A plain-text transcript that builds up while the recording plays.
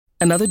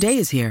Another day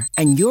is here,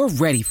 and you're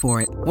ready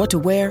for it. What to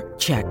wear?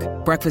 Check.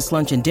 Breakfast,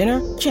 lunch, and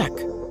dinner? Check.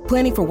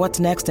 Planning for what's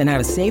next and how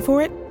to save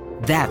for it?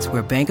 That's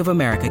where Bank of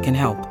America can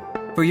help.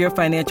 For your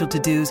financial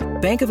to-dos,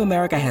 Bank of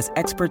America has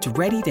experts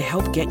ready to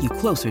help get you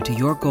closer to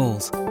your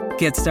goals.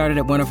 Get started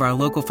at one of our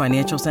local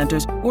financial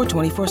centers or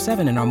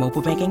 24/7 in our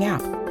mobile banking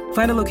app.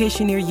 Find a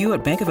location near you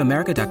at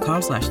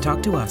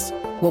bankofamerica.com/talktous.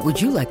 What would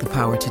you like the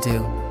power to do?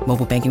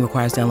 Mobile banking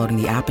requires downloading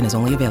the app and is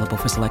only available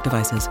for select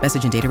devices.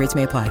 Message and data rates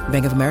may apply.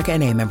 Bank of America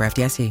N.A., member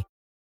FDIC.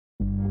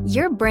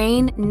 Your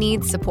brain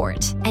needs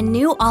support, and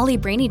new Ollie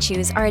Brainy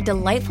Chews are a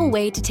delightful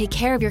way to take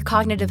care of your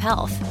cognitive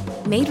health.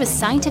 Made with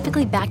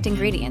scientifically backed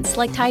ingredients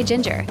like Thai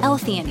ginger,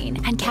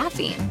 L-theanine, and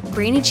caffeine,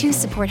 Brainy Chews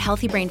support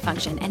healthy brain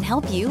function and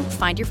help you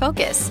find your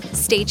focus,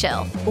 stay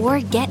chill,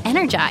 or get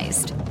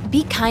energized.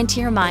 Be kind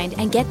to your mind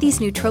and get these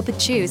nootropic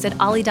chews at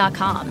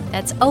ollie.com.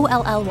 That's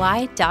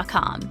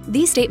OLLY.com.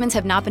 These statements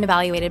have not been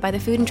evaluated by the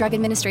Food and Drug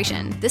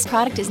Administration. This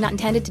product is not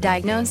intended to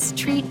diagnose,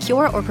 treat,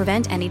 cure, or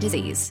prevent any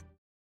disease.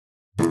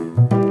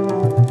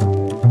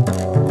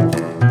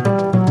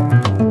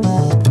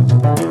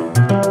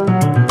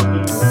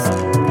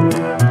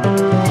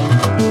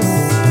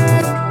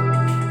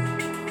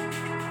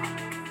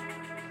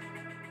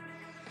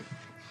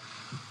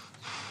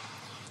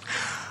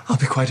 I'll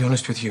be quite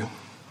honest with you.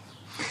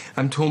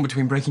 I'm torn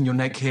between breaking your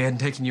neck here and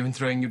taking you and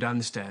throwing you down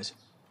the stairs.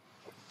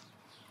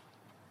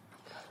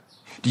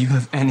 Do you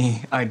have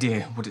any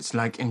idea what it's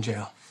like in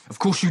jail? Of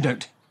course you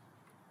don't.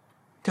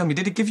 Tell me,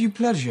 did it give you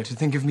pleasure to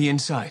think of me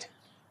inside?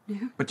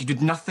 No. But you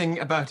did nothing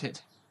about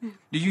it? No.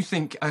 Do you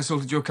think I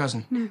assaulted your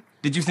cousin? No.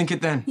 Did you think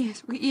it then?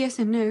 Yes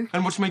and no.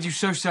 And what's made you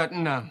so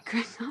certain now?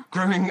 Growing up.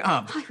 Growing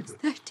up? I was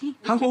 13.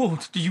 How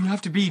old do you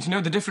have to be to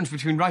know the difference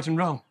between right and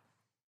wrong?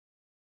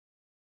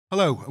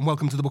 Hello, and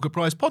welcome to the Booker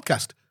Prize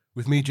podcast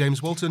with me,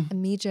 James Walton.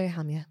 And me, Jo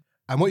Hamya.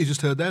 And what you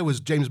just heard there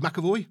was James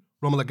McAvoy,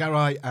 Romola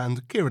Garai,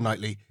 and Keira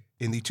Knightley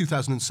in the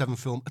 2007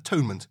 film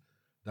Atonement,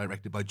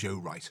 directed by Joe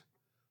Wright.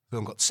 The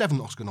film got 7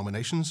 Oscar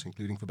nominations,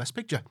 including for Best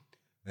Picture.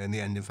 In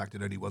the end, in fact,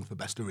 it only won for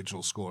Best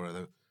Original Score,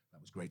 although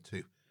that was great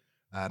too.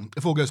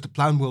 If all goes to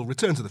plan, we'll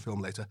return to the film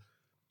later.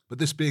 But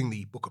this being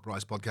the Booker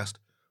Prize podcast,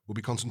 we'll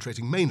be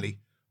concentrating mainly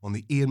on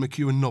the Ian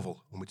McEwan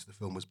novel on which the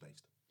film was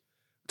based.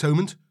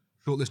 Atonement,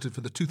 shortlisted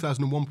for the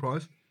 2001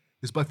 prize,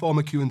 is by far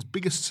McEwan's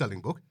biggest-selling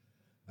book,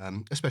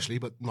 especially,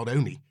 but not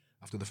only,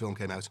 after the film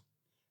came out.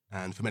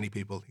 And for many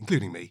people,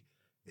 including me,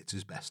 it's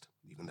his best,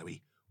 even though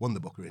he won the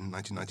Booker in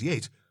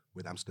 1998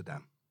 with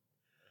Amsterdam.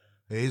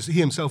 He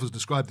himself has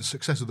described the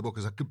success of the book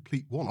as a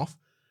complete one-off,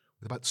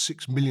 with about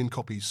 6 million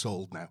copies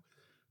sold now,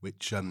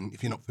 which,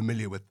 if you're not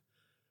familiar with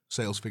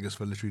sales figures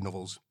for literary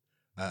novels,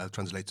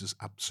 translates as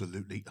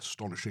absolutely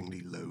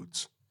astonishingly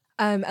loads.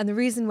 And the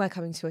reason we're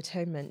coming to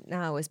Atonement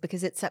now is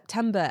because it's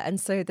September,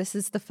 and so this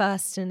is the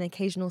first in an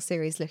occasional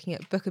series looking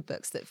at Booker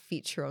books that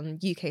feature on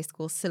UK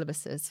school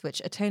syllabuses, which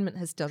Atonement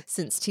has done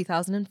since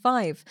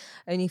 2005,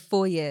 only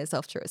 4 years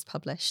after it was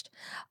published.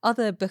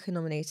 Other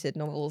Booker-nominated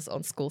novels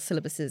on school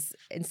syllabuses,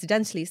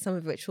 incidentally, some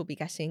of which will be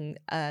getting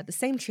the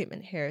same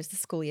treatment here as the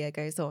school year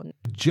goes on.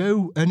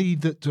 Joe, any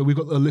that we've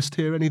got a list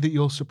here, any that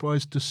you're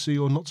surprised to see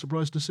or not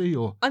surprised to see?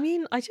 Or I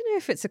mean, I don't know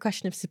if it's a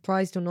question of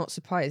surprised or not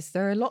surprised.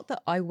 There are a lot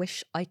that I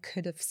wish I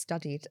could have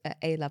studied at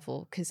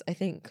A-level, because I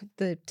think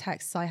the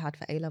texts I had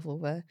for A-level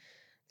were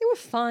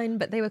fine,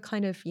 but they were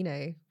kind of,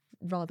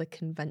 rather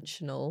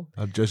conventional.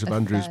 Joseph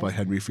Andrews by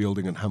Henry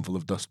Fielding and Handful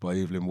of Dust by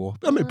Evelyn Waugh.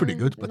 I mean, pretty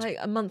good. But like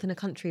A Month in a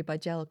Country by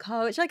J.L.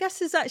 Carr, which I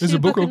guess is actually a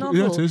Booker novel.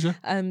 Yeah, it is,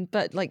 yeah.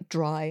 But like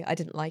dry, I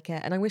didn't like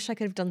it. And I wish I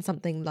could have done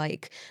something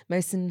like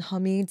Mohsin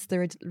Hamid's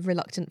The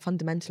Reluctant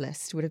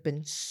Fundamentalist. Would have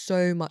been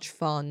so much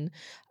fun.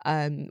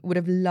 Would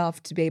have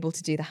loved to be able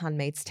to do The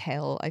Handmaid's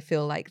Tale. I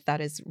feel like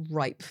that is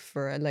ripe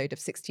for a load of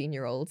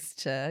 16-year-olds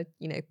to,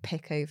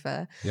 pick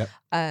over. Yep.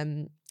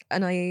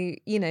 And I,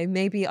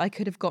 maybe I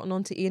could have gotten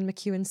onto Ian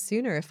McEwan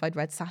sooner if I'd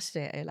read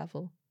Saturday at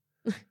A-level.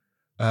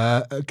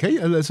 Okay,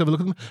 let's have a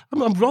look at them.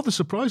 I'm rather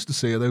surprised to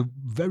see, although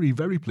very,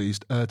 very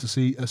pleased to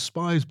see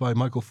Spies by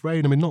Michael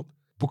Frayn. I mean, not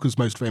Booker's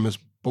most famous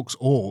books,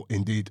 or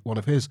indeed one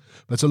of his,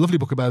 but it's a lovely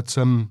book about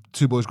 2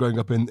 boys growing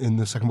up in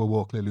the Second World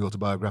War, clearly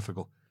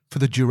autobiographical. For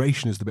the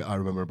duration is the bit I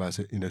remember about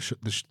it.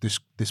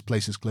 This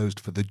place is closed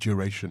for the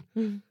duration.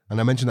 Mm.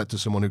 And I mentioned that to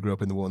someone who grew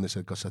up in the war, and they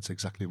said, gosh, that's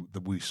exactly,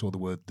 we saw the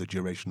word the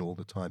duration all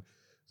the time.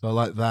 So I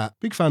like that.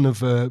 Big fan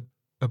of A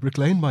Brick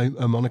Lane by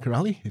Monica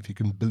Ali, if you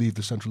can believe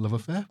the central love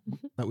affair.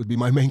 Mm-hmm. That would be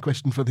my main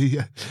question for the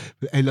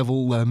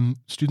A-level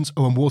students.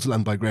 Oh, and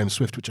Waterland by Graham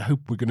Swift, which I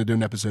hope we're going to do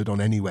an episode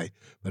on anyway.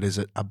 But is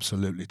an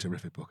absolutely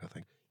terrific book, I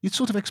think. You'd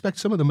sort of expect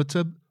some of them at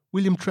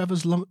William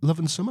Trevor's Love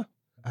and Summer.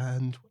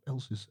 And what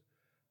else is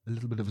a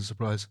little bit of a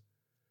surprise?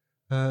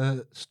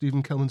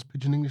 Stephen Kelman's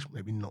Pigeon English,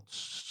 maybe not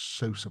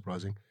so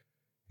surprising.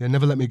 Yeah,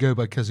 Never Let Me Go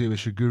by Kazuo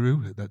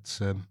Ishiguro.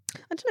 That's I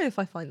don't know if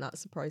I find that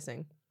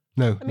surprising.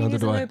 No, I mean,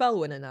 he's a I. Nobel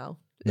winner now.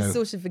 It's No.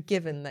 sort of a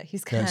given that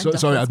he's going Yeah, to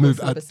sorry,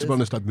 to be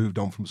honest, I've moved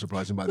on from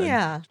surprising by then.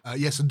 Yeah.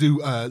 Yes, and do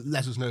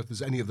let us know if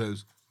there's any of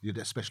those you'd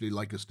especially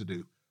like us to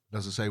do. But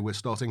as I say, we're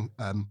starting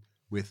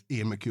with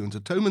Ian McEwan's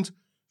Atonement,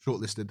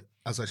 shortlisted,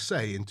 as I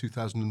say, in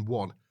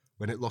 2001,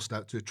 when it lost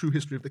out to A True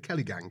History of the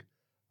Kelly Gang,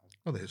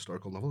 another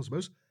historical novel, I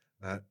suppose,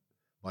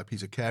 by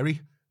Peter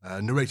Carey,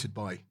 narrated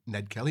by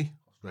Ned Kelly,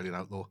 Australian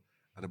outlaw,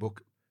 and a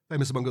book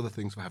famous, among other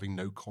things, for having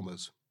no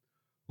commas.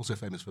 Also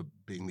famous for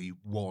being the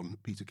one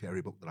Peter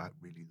Carey book that I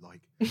really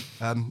like.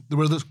 There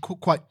were others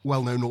quite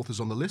well-known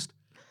authors on the list.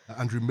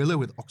 Andrew Miller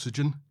with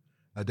Oxygen,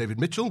 David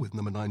Mitchell with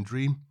Number 9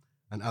 Dream,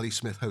 and Ali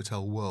Smith,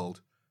 Hotel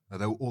World,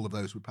 though all of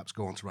those would perhaps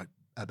go on to write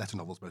better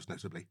novels, most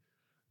notably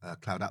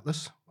Cloud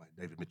Atlas by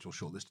David Mitchell,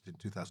 shortlisted in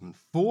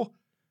 2004,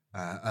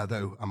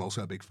 though I'm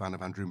also a big fan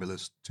of Andrew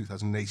Miller's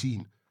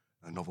 2018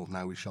 novel,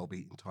 Now We Shall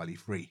Be Entirely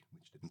Free,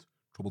 which didn't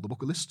trouble the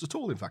book lists at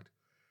all, in fact.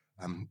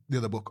 The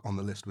other book on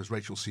the list was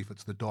Rachel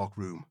Seifert's The Dark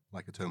Room,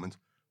 like Atonement,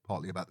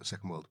 partly about the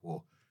Second World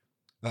War,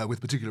 with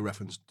particular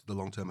reference to the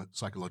long-term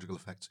psychological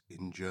effects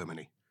in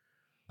Germany.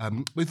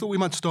 We thought we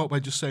might start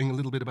by just saying a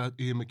little bit about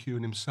Ian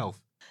McEwan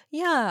himself.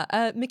 Yeah,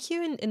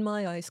 McEwan, in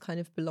my eyes, kind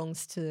of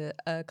belongs to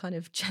a kind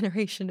of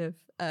generation of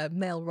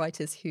male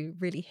writers who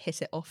really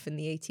hit it off in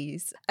the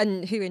 80s,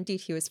 and who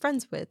indeed he was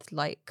friends with,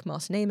 like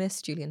Martin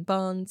Amis, Julian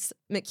Barnes.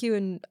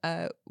 McEwan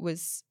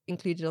was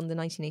included on the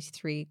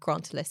 1983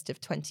 Granta list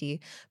of 20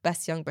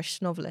 best young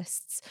British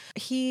novelists.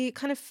 He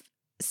kind of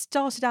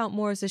started out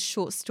more as a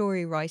short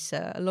story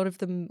writer. A lot of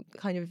them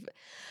kind of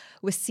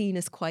were seen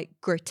as quite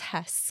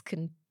grotesque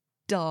and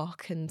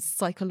dark and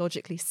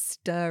psychologically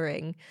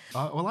stirring.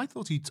 Well, I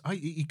thought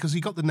because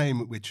he got the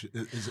name, which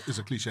is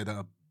a cliche that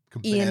I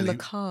can Ian barely...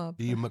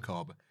 Macabre. Ian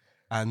Macabre.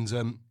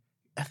 And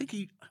I think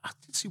I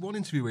did see one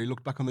interview where he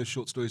looked back on those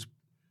short stories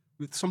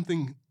with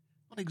something,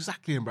 not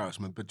exactly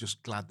embarrassment, but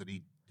just glad that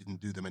he didn't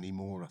do them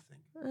anymore, I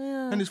think.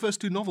 And his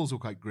first two novels were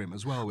quite grim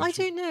as well. I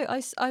don't know.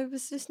 I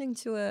was listening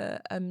to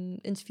a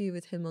interview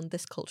with him on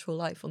This Cultural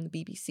Life on the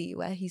BBC,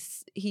 where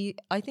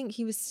I think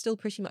he was still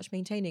pretty much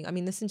maintaining. I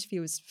mean, this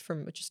interview was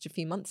from just a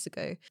few months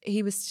ago.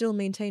 He was still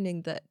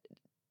maintaining that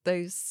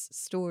those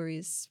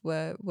stories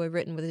were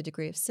written with a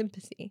degree of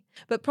sympathy,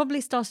 but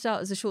probably started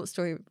out as a short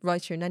story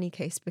writer in any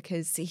case,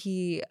 because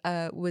he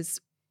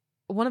was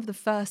one of the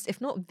first,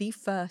 if not the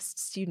first,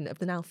 student of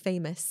the now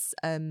famous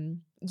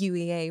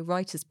UEA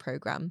Writers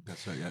Programme.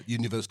 That's right, yeah.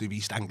 University of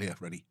East Anglia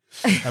for any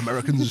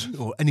Americans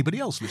or anybody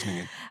else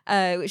listening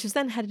in. Which was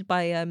then headed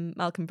by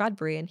Malcolm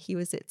Bradbury, and he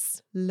was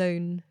its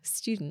lone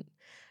student.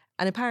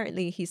 And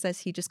apparently he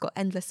says he just got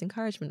endless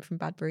encouragement from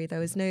Bradbury. There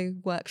was no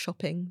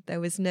workshopping, there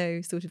was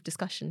no sort of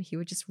discussion. He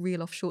would just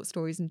reel off short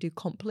stories and do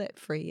comp lit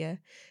for a year,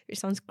 which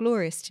sounds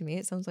glorious to me.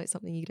 It sounds like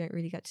something you don't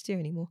really get to do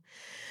anymore.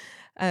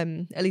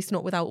 At least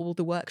not without all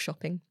the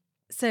workshopping.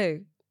 So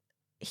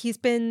he's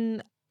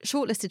been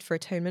shortlisted for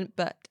Atonement,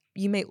 but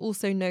you may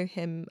also know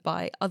him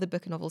by other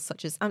book and novels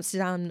such as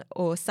Amsterdam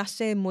or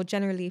Saturday, and more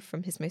generally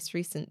from his most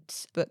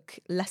recent book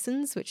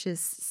Lessons, which is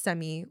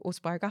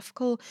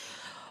semi-autobiographical,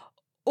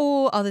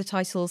 or other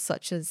titles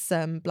such as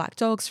Black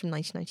Dogs from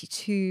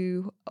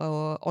 1992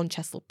 or On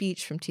Chesil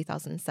Beach from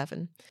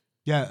 2007.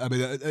 Yeah, I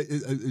mean,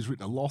 he's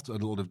written a lot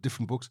of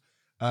different books.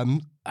 I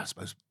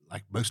suppose,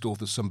 like most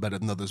authors, some better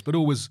than others, but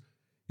it's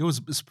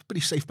a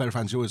pretty safe pair of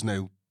hands. You always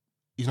know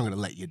he's not going to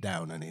let you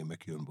down. An Ian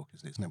McEwan book,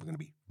 is it? It's never going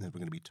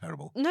to be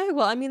terrible. No,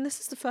 well, I mean,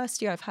 this is the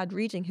first year I've had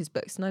reading his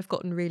books, and I've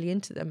gotten really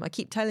into them. I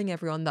keep telling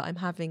everyone that I'm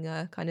having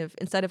a kind of,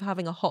 instead of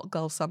having a hot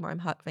girl summer, I'm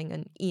having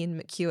an Ian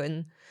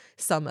McEwan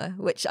summer,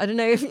 which I don't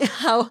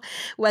know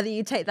whether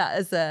you take that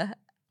as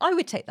I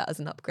would take that as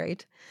an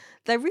upgrade.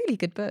 They're really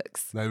good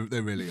books. They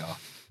really are,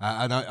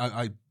 and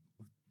I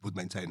would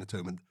maintain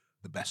Atonement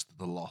the best of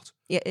the lot.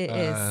 Yeah, it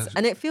is.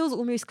 And it feels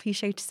almost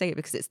cliche to say it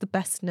because it's the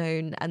best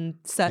known and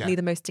certainly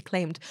the most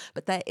acclaimed,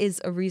 but there is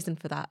a reason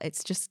for that.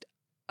 It's just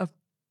a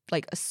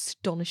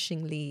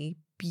astonishingly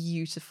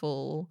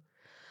beautiful,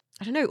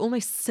 I don't know,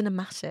 almost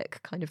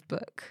cinematic kind of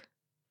book.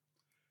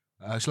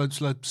 Shall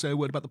I say a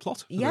word about the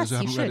plot? Yes,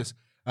 you should.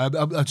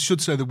 I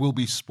should say there will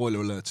be spoiler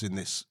alerts in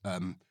this,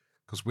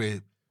 because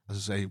we're, as I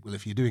say, well,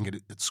 if you're doing it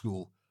at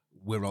school,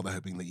 we're rather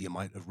hoping that you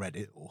might have read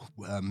it, or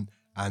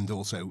and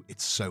also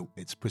it's so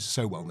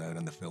well known,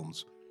 and the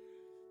film's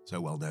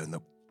so well known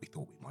that we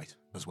thought we might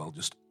as well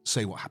just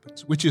say what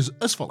happens, which is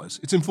as follows.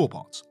 It's in 4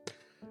 parts.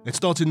 It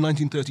starts in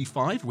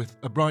 1935 with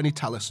Bryony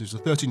Tallis, who's a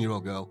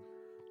 13-year-old girl,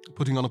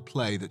 putting on a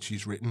play that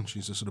she's written.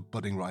 She's a sort of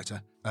budding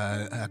writer.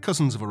 Her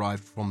cousins have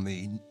arrived from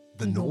the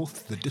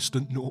north, the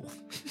distant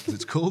north, as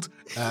it's called,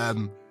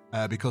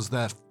 because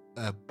their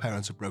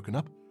parents have broken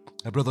up.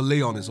 Her brother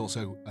Leon is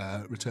also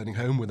returning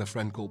home with a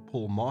friend called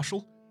Paul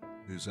Marshall,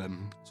 who's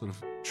sort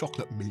of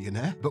chocolate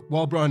millionaire. But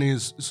while Bryony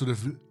is sort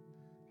of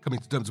coming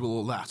to terms with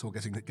all that, or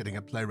getting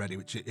a play ready,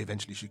 which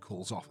eventually she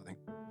calls off, I think,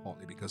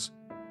 partly because,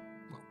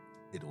 well,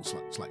 it all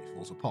slightly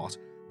falls apart.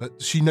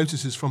 But she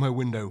notices from her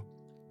window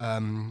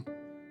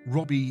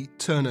Robbie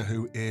Turner,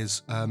 who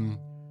is a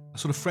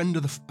sort of friend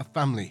of the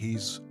family.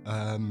 He's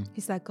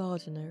their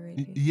gardener,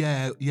 really.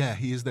 Yeah,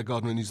 he is their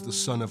gardener, and he's the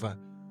son of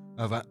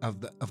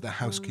the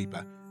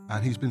housekeeper,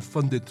 and he's been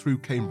funded through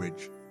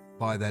Cambridge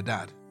by their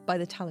dad. By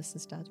the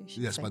Tallis's dad, you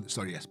should say.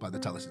 By the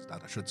Tallis's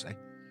dad, I should say.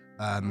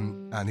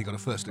 And he got a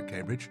first at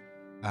Cambridge,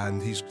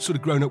 and he's sort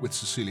of grown up with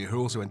Cecilia, who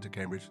also went to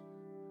Cambridge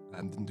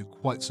and didn't do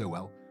quite so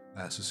well.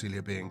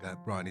 Cecilia being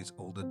Bryony's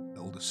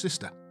older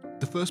sister.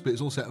 The first bit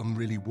is all set on a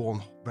really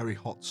warm, very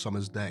hot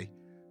summer's day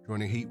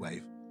during a heat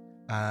wave.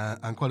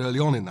 And quite early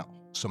on in that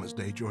summer's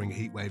day during a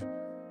heat wave,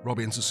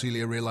 Robbie and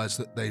Cecilia realise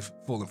that they've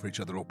fallen for each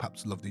other, or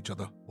perhaps loved each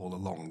other all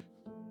along.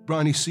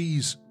 Bryony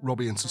sees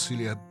Robbie and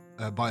Cecilia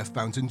by a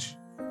fountain.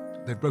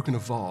 They've broken a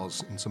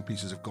vase and some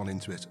pieces have gone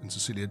into it, and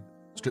Cecilia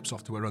strips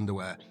off to her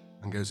underwear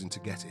and goes in to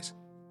get it.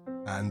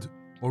 And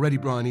already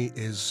Bryony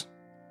is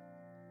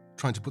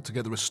trying to put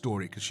together a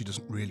story because she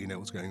doesn't really know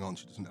what's going on.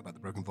 She doesn't know about the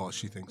broken vase,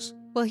 she thinks.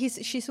 Well,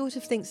 she sort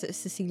of thinks that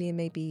Cecilia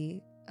may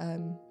be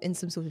in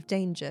some sort of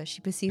danger. She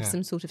perceives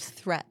some sort of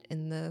threat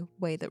in the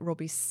way that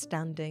Robbie's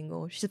standing,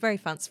 or she's a very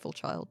fanciful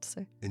child.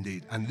 So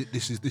indeed, and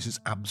this is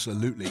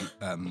absolutely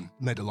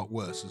made a lot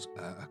worse,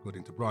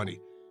 according to Bryony,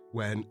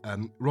 when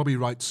Robbie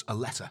writes a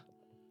letter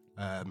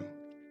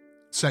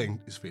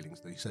saying his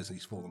feelings, that he says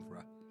he's fallen for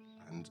her,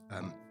 and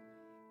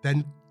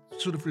then,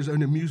 sort of for his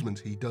own amusement,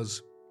 he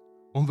does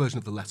one version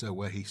of the letter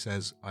where he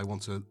says, "I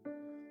want to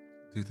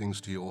do things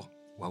to your,"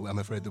 well, I'm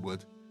afraid the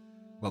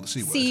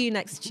C word. See you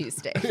next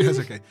Tuesday. Yes,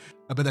 okay.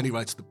 But then he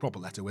writes the proper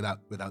letter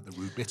without the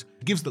rude bit.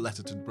 He gives the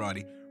letter to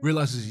Bryony,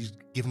 realises he's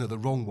given her the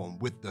wrong one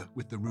with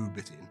the rude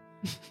bit in,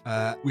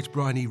 which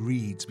Bryony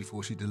reads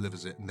before she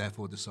delivers it, and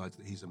therefore decides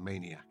that he's a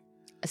maniac.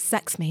 A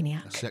sex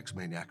maniac. A sex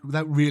maniac,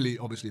 without really,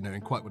 obviously,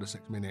 knowing quite what a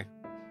sex maniac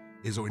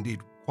is, or indeed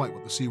quite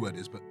what the C word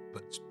is,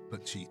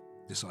 but she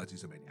decides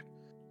he's a maniac.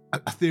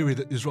 A theory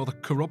that is rather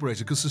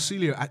corroborated, because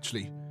Cecilia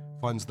actually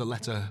finds the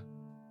letter.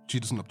 She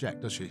doesn't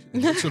object, does she?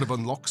 It sort of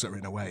unlocks her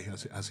in a way,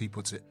 as he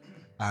puts it.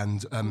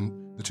 And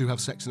the two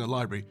have sex in a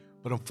library.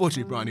 But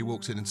unfortunately, Bryony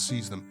walks in and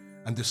sees them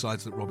and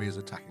decides that Robbie is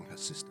attacking her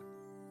sister.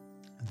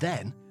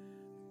 Then,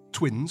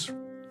 twins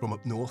from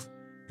up north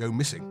go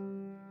missing.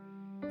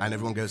 And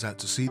everyone goes out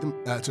to see them,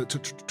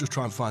 to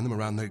try and find them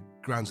around the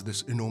grounds of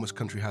this enormous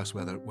country house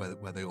where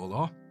they all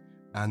are.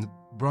 And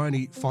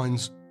Bryony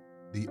finds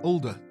the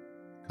oldest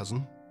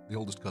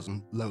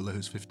cousin, Lola,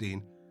 who's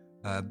 15,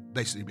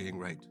 basically being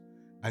raped.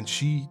 And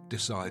she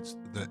decides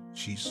that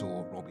she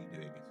saw Robbie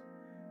doing it.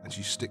 And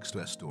she sticks to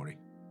her story.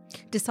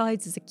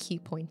 Decides is a key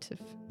point of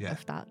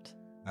that.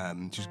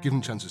 She's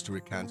given chances to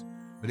recount,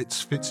 but it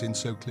fits in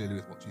so clearly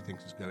with what she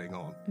thinks is going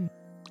on.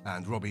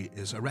 And Robbie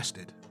is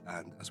arrested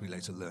and, as we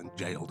later learn,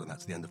 jailed, and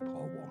that's the end of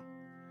part 1.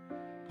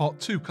 Part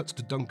 2 cuts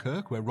to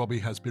Dunkirk, where Robbie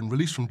has been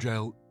released from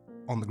jail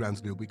on the grounds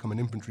that he'll become an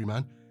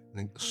infantryman.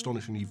 An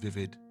astonishingly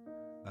vivid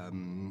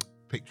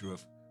picture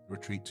of the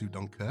retreat to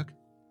Dunkirk.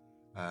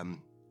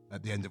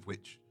 At the end of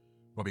which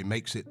Robbie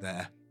makes it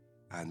there,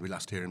 and we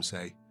last hear him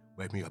say,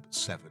 "Wake me up at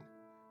 7.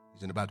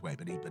 He's in a bad way,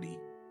 but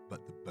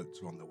the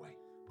boats are on the way.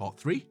 Part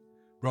 3,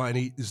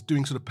 Bryony is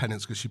doing sort of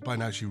penance, because by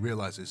now she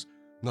realises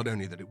not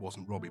only that it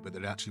wasn't Robbie, but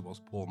that it actually was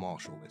Paul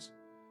Marshall, this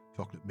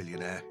chocolate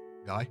millionaire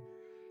guy.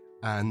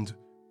 And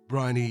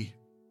Bryony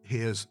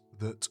hears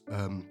that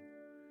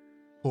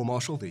Paul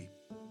Marshall, the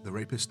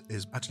rapist,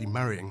 is actually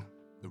marrying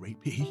the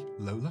rapee,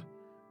 Lola,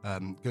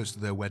 goes to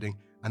their wedding,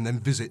 and then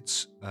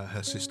visits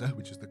her sister,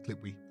 which is the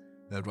clip we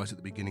heard right at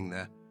the beginning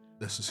there,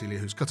 Cecilia,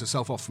 who's cut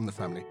herself off from the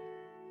family.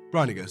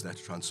 Bryony goes there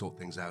to try and sort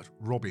things out.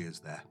 Robbie is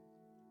there.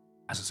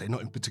 As I say,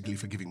 not in particularly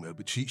forgiving mode,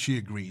 but she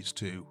agrees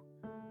to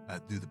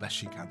do the best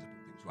she can to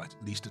put things right,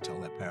 at least to tell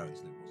their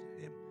parents that it wasn't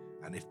him,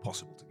 and if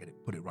possible, to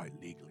put it right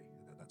legally.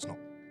 That's not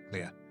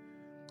clear.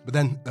 But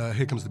then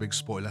here comes the big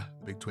spoiler,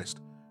 the big twist.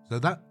 So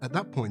at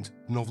that point,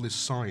 the novel is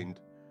signed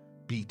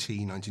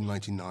BT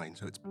 1999,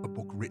 so it's a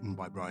book written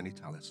by Bryony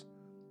Tallis.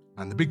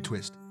 And the big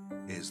twist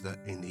is that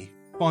in the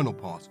final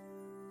part,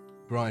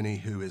 Bryony,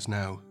 who is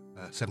now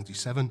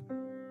 77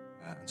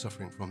 and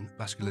suffering from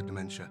vascular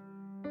dementia,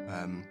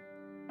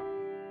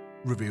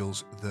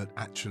 reveals that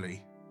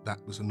actually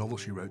that was a novel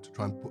she wrote to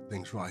try and put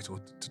things right, or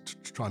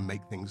to try and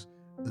make things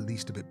at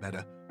least a bit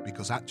better,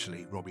 because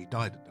actually Robbie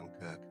died at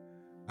Dunkirk,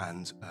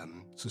 and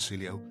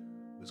Cecilia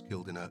was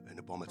killed in a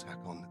bomb attack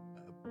on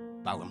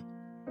Balham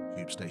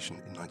tube station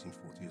in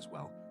 1940 as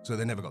well. So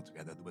they never got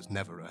together. It was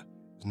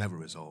never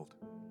resolved.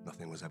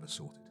 Nothing was ever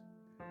sorted.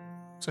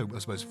 So I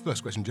suppose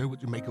first question, Jo, what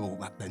do you make of all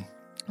that then?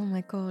 Oh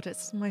my God,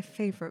 it's my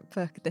favourite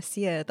book this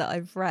year that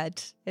I've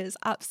read. It's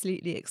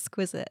absolutely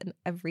exquisite in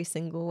every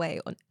single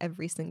way, on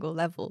every single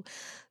level.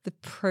 The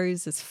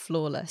prose is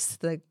flawless.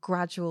 The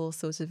gradual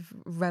sort of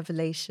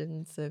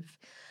revelations of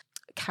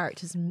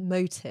characters'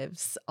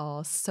 motives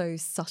are so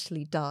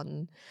subtly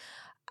done.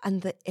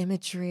 And the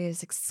imagery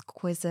is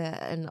exquisite,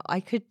 and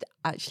I could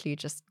actually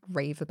just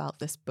rave about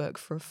this book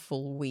for a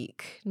full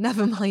week,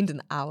 never mind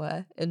an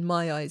hour. In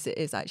my eyes, it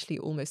is actually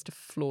almost a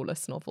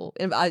flawless novel.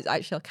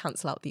 I'll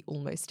cancel out the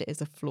almost. It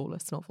is a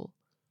flawless novel.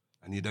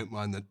 And you don't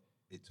mind that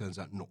it turns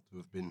out not to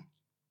have been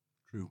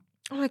true?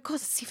 Oh my God,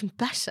 it's even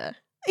better.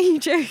 Are you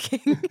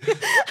joking?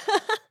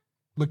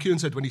 McEwan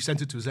said when he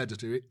sent it to his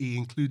editor, he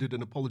included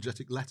an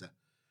apologetic letter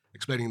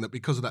explaining that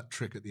because of that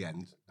trick at the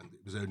end, and it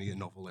was only a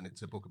novel and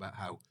it's a book about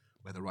how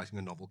whether writing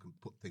a novel can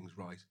put things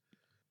right,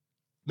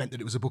 meant that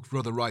it was a book for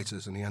other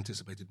writers, and he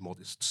anticipated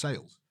modest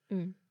sales.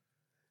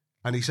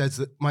 And he says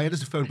that my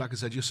editor phoned back and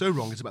said, "You're so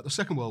wrong. It's about the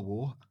Second World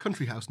War, a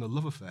country house and a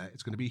love affair.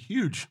 It's going to be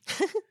huge."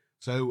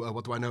 So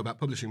what do I know about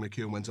publishing?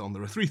 McEwan went on,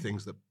 there are 3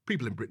 things that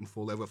people in Britain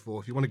fall over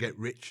for. If you want to get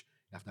rich,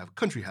 you have to have a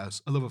country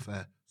house, a love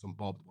affair, some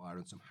barbed wire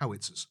and some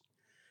howitzers.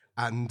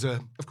 And,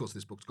 of course,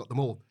 this book's got them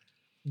all.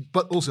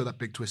 But also that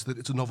big twist that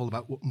it's a novel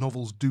about what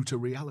novels do to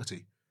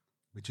reality,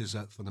 which is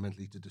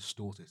fundamentally to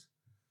distort it.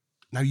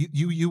 Now,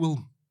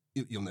 you'll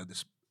know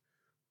this,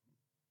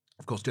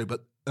 of course, Joe,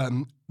 but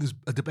there's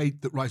a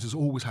debate that writers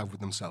always have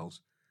with themselves,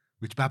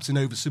 which perhaps in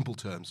oversimple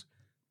terms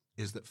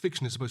is that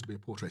fiction is supposed to be a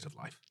portrait of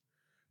life.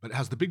 But it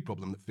has the big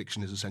problem that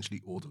fiction is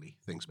essentially orderly.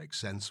 Things make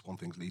sense. One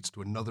thing leads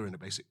to another in a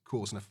basic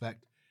cause and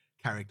effect.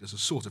 Characters are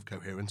sort of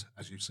coherent.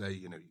 As you say,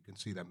 you can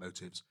see their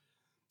motives,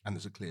 and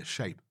there's a clear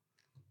shape.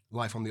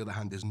 Life, on the other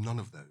hand, is none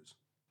of those.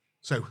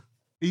 So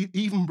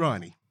even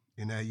Bryony,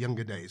 in her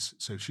younger days,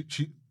 so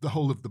she the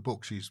whole of the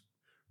book, she's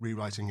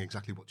rewriting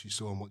exactly what she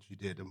saw and what she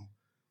did.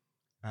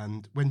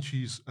 And when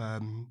she's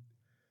in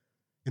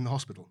the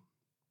hospital,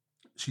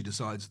 she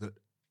decides that,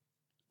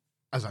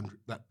 as Andrew,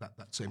 that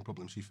same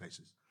problem she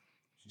faces.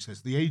 She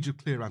says, the age of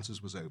clear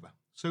answers was over.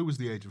 So was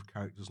the age of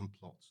characters and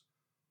plots.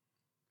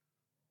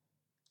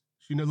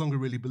 She no longer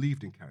really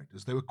believed in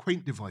characters. They were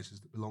quaint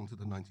devices that belonged to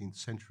the 19th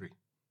century.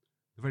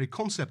 The very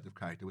concept of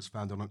character was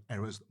founded on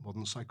errors that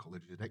modern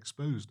psychology had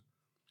exposed.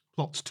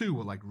 Plots, too,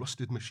 were like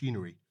rusted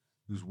machinery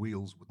whose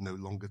wheels would no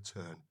longer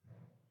turn.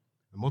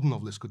 A modern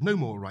novelist could no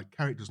more write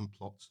characters and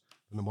plots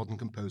than a modern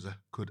composer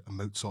could a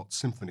Mozart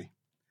symphony.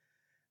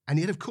 And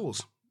yet, of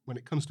course, when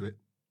it comes to it,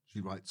 she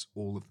writes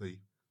all of the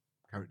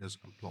characters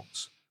and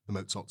plots, the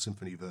Mozart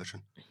symphony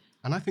version.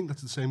 And I think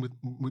that's the same with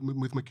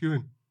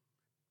McEwan.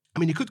 I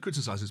mean, you could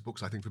criticize his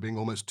books, I think, for being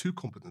almost too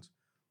competent.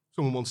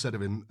 Someone once said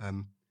of him,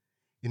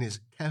 in his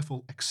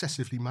careful,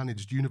 excessively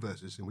managed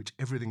universes in which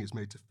everything is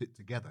made to fit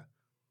together,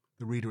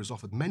 the reader is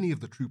offered many of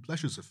the true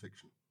pleasures of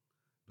fiction,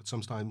 but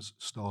sometimes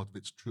starved of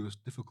its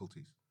truest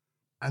difficulties.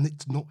 And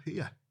it's not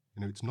here.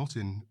 It's not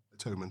in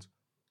Atonement.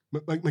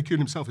 McEwan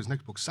himself, his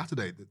next book,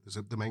 Saturday,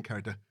 there's the main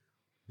character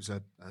who's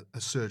a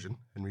surgeon,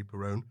 Henry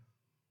Perrone,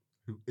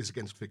 who is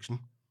against fiction,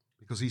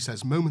 because he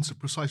says moments of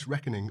precise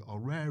reckoning are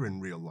rare in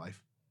real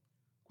life.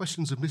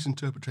 Questions of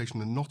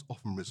misinterpretation are not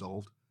often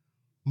resolved,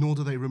 nor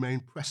do they remain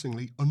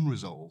pressingly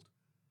unresolved.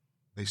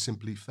 They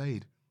simply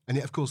fade. And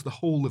yet, of course, the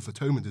whole of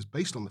Atonement is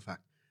based on the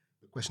fact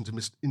that questions of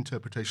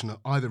misinterpretation are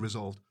either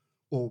resolved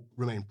or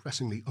remain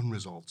pressingly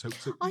unresolved. So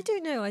I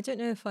don't know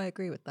if I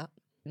agree with that,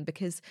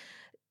 because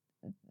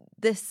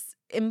this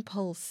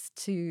impulse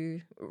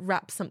to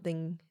wrap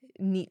something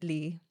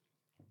neatly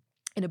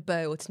in a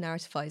bow or to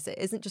narrativize it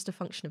isn't just a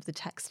function of the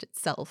text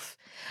itself.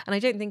 And I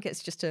don't think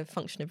it's just a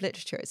function of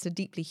literature. It's a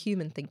deeply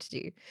human thing to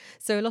do.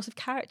 So a lot of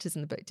characters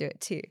in the book do it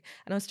too.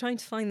 And I was trying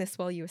to find this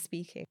while you were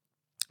speaking.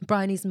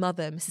 Bryony's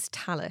mother, Mrs.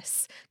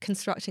 Tallis,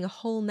 constructing a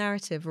whole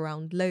narrative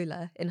around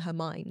Lola in her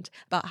mind,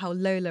 about how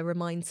Lola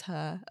reminds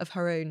her of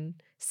her own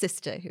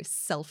sister, who's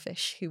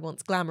selfish, who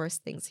wants glamorous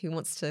things, who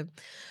wants to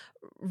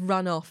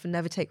run off and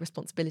never take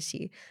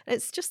responsibility. And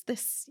it's just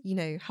this,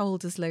 how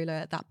old is Lola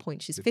at that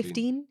point? She's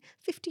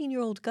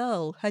 15-year-old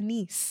girl, her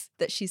niece,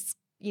 that she's,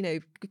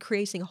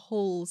 creating a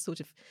whole sort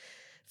of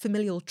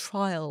familial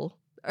trial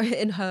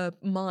in her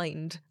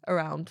mind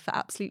around for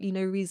absolutely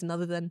no reason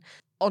other than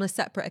on a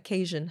separate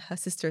occasion, her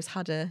sister has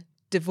had a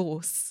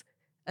divorce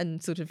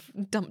and sort of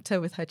dumped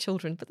her with her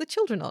children, but the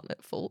children aren't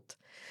at fault.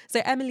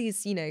 So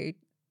Emily's,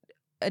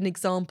 an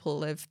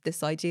example of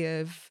this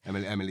idea of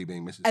Emily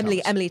being Mrs.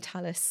 Tallis. Emily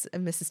Tallis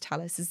and Mrs.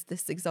 Tallis is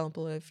this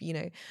example of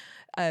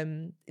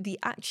the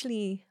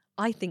actually,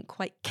 I think,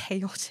 quite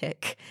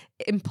chaotic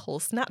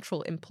impulse,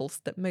 natural impulse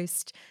that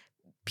most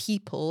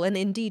people and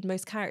indeed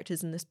most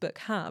characters in this book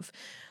have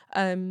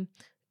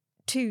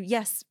to,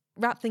 yes,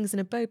 wrap things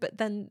in a bow, but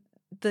then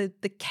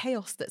the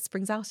chaos that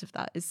springs out of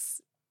that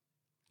is,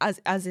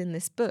 as in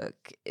this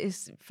book,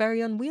 is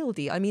very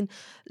unwieldy. I mean,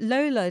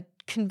 Lola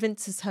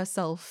convinces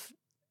herself,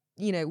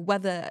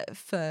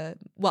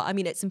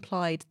 it's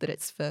implied that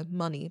it's for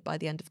money by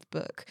the end of the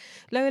book.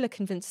 Lola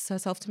convinces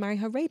herself to marry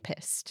her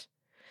rapist.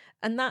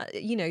 And that,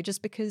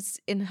 just because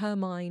in her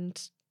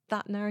mind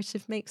that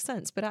narrative makes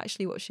sense, but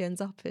actually what she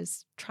ends up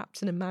is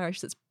trapped in a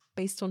marriage that's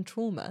based on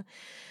trauma.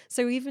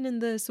 So even in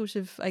the sort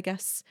of, I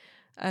guess,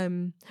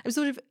 I'm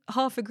sort of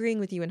half agreeing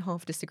with you and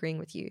half disagreeing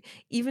with you.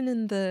 Even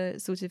in the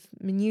sort of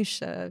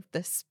minutiae of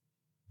this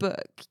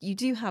book, you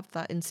do have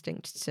that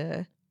instinct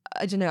to,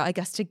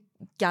 to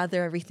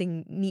gather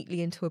everything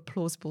neatly into a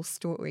plausible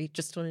story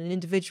just on an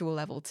individual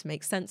level to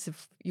make sense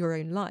of your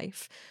own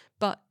life.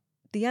 But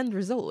the end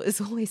result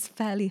is always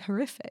fairly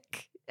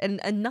horrific and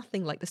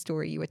nothing like the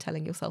story you were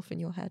telling yourself in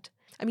your head.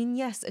 I mean,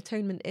 yes,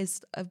 Atonement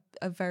is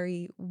a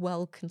very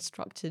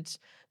well-constructed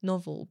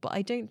novel, but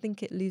I don't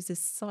think it loses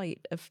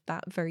sight of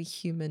that very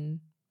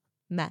human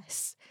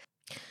mess.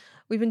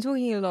 We've been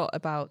talking a lot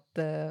about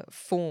the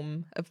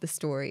form of the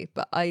story,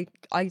 but I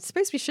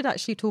suppose we should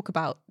actually talk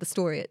about the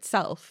story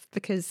itself,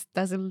 because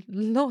there's a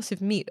lot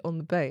of meat on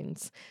the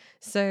bones.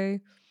 So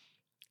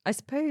I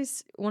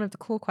suppose one of the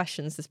core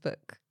questions this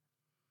book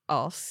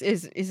asks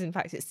is in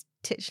fact its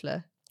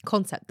titular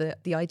concept,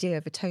 the idea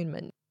of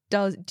atonement.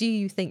 Do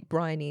you think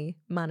Bryony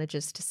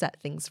manages to set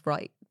things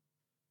right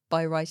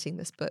by writing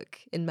this book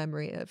in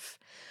memory of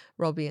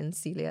Robbie and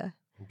Celia?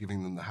 And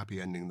giving them the happy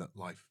ending that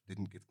life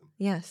didn't give them.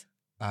 Yes.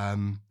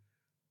 No.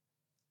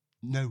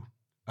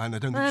 And I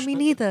don't think me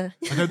neither.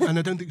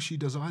 I don't think she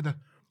does either.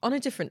 On a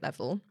different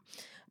level,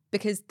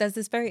 because there's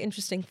this very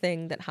interesting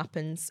thing that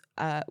happens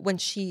when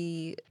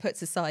she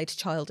puts aside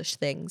childish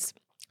things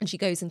and she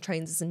goes and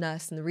trains as a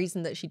nurse. And the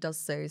reason that she does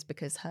so is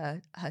because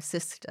her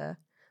sister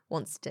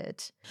once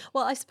did.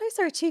 Well, I suppose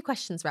there are two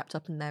questions wrapped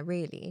up in there,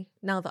 really,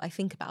 now that I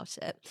think about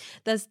it.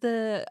 There's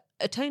the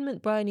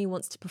atonement Bryony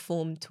wants to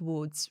perform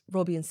towards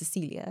Robbie and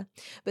Cecilia,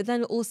 but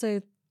then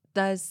also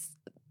there's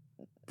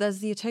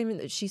the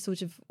atonement that she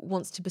sort of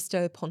wants to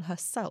bestow upon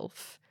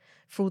herself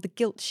for all the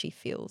guilt she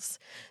feels.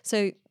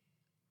 So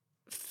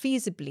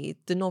feasibly,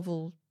 the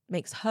novel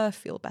makes her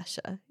feel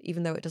better,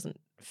 even though it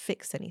doesn't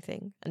fix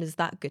anything. And is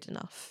that good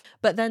enough?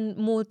 But then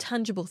more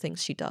tangible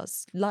things she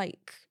does,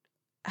 like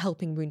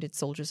helping wounded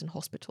soldiers in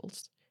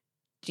hospitals.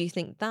 Do you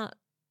think that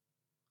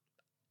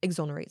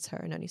exonerates her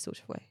in any sort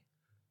of way?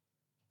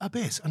 A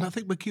bit, and I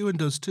think McEwan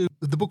does too.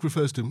 The book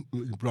refers to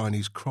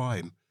Bryony's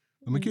crime,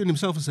 and McEwan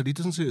himself has said he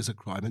doesn't see it as a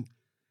crime. And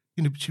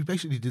she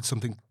basically did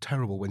something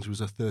terrible when she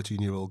was a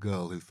 13-year-old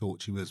girl who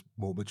thought she was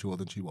more mature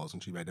than she was,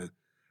 and she made a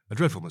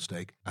dreadful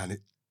mistake, and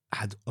it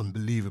had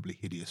unbelievably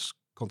hideous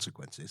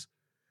consequences.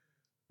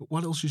 But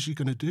what else is she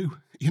going to do?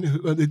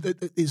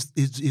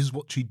 Is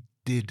what she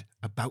did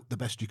about the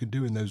best you can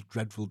do in those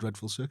dreadful,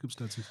 dreadful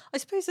circumstances. I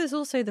suppose there's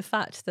also the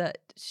fact that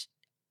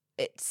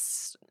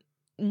it's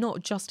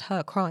not just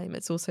her crime,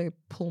 it's also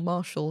Paul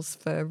Marshall's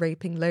for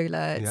raping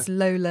Lola. It's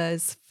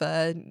Lola's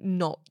for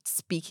not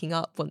speaking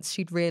up once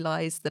she'd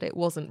realised that it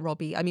wasn't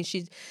Robbie. I mean,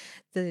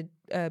 the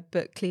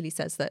book clearly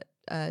says that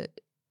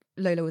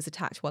Lola was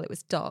attacked while it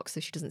was dark,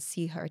 so she doesn't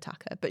see her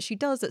attacker. But she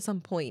does at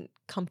some point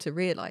come to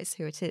realise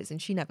who it is,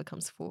 and she never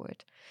comes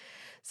forward.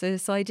 So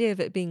this idea of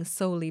it being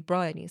solely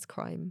Bryony's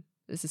crime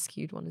is a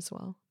skewed one as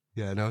well.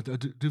 Yeah, no, I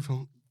do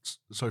feel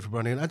sorry for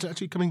Bryony. And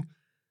actually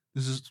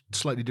this is a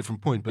slightly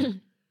different point, but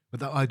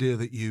that idea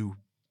that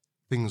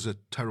things are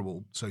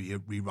terrible, so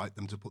you rewrite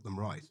them to put them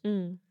right,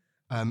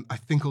 I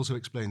think also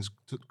explains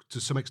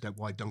to some extent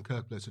why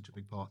Dunkirk plays such a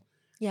big part.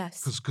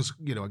 Yes. Because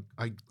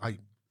I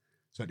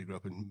certainly grew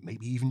up, and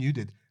maybe even you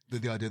did,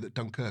 the idea that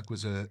Dunkirk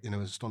was an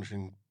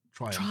astonishing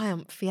triumph.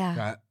 Triumph,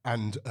 yeah.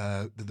 And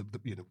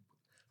the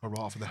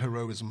hurrah for the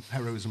heroism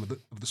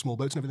of the small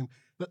boats and everything.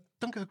 But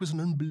Dunkirk was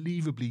an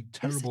unbelievably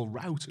terrible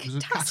rout. It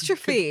was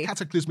catastrophe. A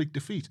cataclysmic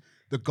defeat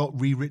that got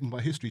rewritten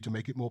by history to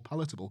make it more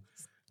palatable.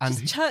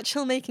 And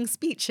Churchill making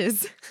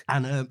speeches.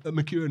 And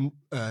McEwan,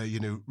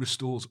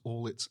 restores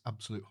all its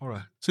absolute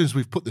horror. Since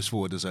we've put this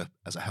forward as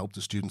a help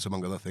to students,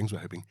 among other things, we're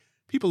hoping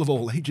people of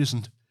all ages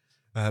and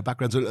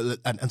backgrounds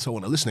and so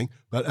on are listening.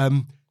 But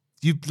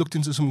you've looked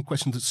into some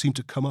questions that seem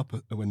to come up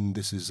when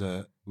this is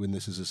a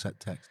set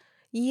text.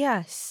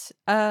 Yes.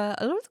 A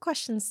lot of the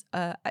questions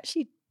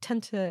actually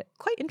tend to,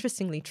 quite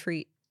interestingly,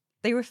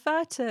 they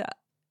refer to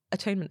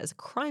Atonement as a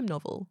crime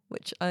novel,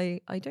 which I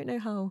don't know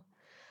how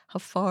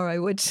far I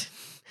would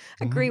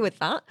agree with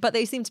that. But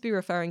they seem to be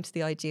referring to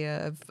the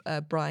idea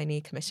of Bryony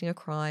committing a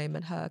crime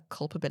and her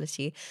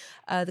culpability.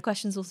 The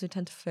questions also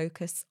tend to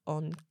focus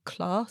on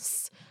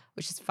class,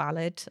 which is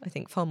valid, I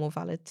think far more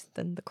valid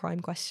than the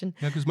crime question.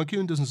 Yeah, because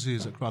McEwan doesn't see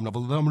it as a crime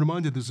novel. Although I'm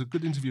reminded there's a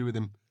good interview with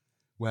him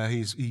where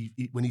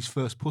when he's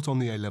first put on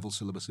the A-level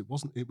syllabus,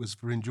 it was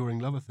for Enduring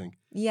Love, I think.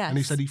 Yes. And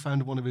he said he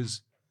found one of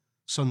his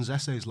son's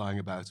essays lying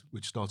about,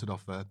 which started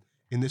off,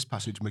 in this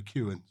passage,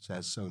 McEwan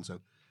says so-and-so.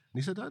 And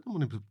he said, I don't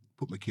want him to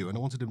put McEwan, I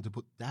wanted him to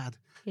put Dad.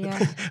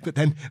 Yeah. but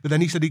then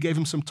he said he gave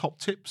him some top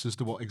tips as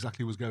to what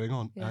exactly was going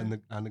on. Yeah.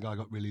 And the guy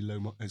got really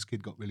low, his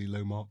kid got really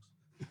low marks.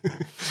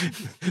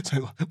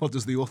 So what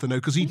does the author know?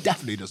 Because he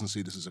definitely doesn't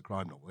see this as a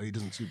crime novel. He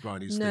doesn't see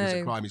Bryony's thing as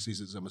a crime, he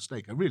sees it as a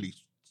mistake, a really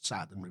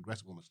sad and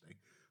regrettable mistake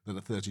that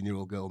a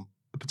 13-year-old girl,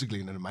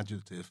 particularly an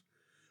imaginative,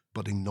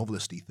 budding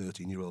novelisty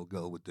 13-year-old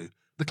girl would do.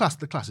 The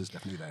class is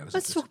definitely there.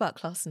 Let's talk about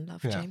class and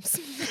love, James.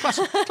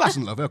 class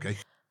and love, okay.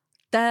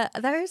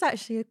 There is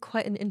actually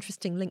quite an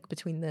interesting link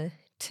between the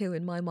two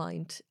in my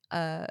mind,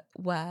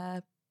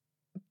 where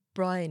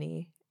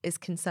Bryony is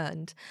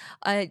concerned.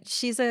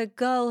 She's a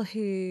girl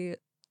who,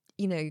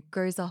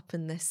 grows up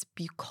in this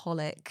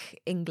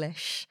bucolic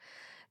English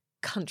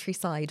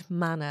countryside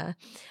manor,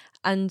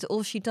 and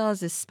all she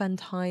does is spend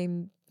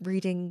time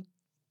reading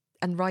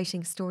and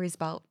writing stories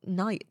about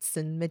knights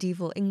and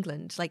medieval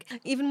England. Like,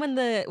 even when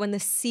the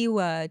C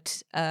word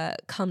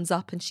comes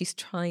up and she's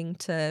trying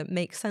to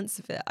make sense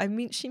of it, I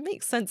mean, she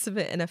makes sense of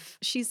it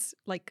she's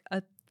like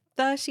a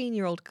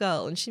 13-year-old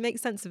girl, and she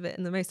makes sense of it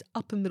in the most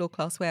upper middle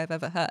class way I've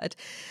ever heard.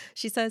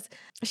 She says,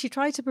 she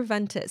tried to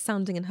prevent it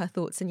sounding in her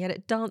thoughts, and yet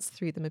it danced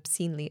through them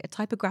obscenely, a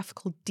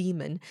typographical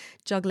demon,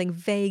 juggling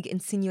vague,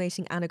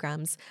 insinuating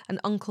anagrams, an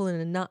uncle in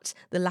a nut,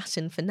 the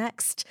Latin for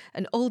next,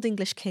 an old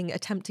English king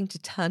attempting to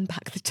turn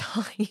back the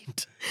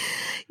tide.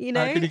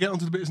 Can you get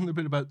onto the bit, isn't there a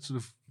bit about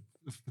sort of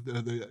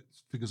the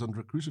figures under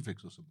a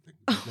crucifix or something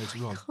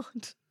later on.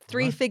 God.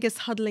 3 figures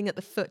huddling at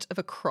the foot of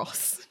a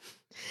cross.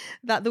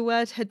 That the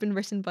word had been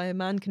written by a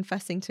man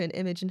confessing to an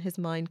image in his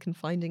mind,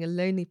 confiding a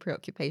lonely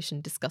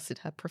preoccupation, disgusted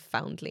her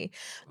profoundly.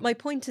 My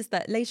point is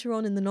that later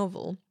on in the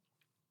novel,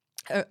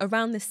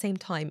 around this same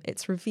time,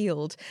 it's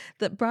revealed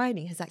that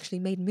Bryony has actually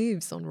made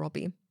moves on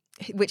Robbie,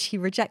 which he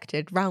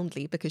rejected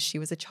roundly because she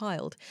was a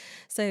child.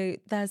 So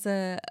there's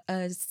a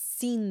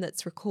scene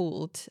that's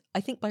recalled,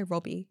 I think by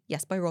Robbie,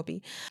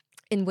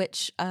 in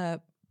which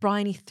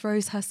Bryony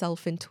throws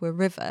herself into a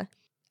river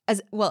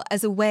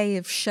as a way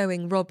of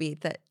showing Robbie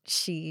that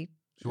she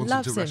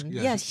loves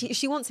him.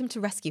 She wants him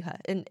to rescue her.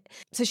 And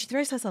so she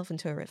throws herself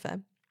into a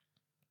river,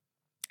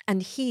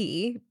 and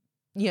he,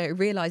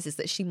 realizes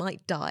that she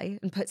might die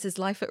and puts his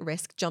life at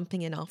risk,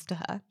 jumping in after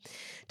her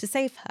to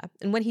save her.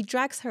 And when he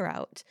drags her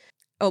out,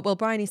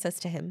 Bryony says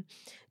to him,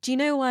 "Do you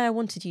know why I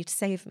wanted you to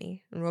save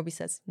me?" And Robbie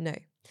says, "No."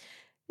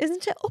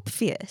 "Isn't it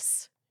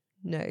obvious?"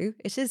 "No,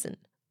 it isn't.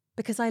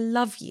 Because I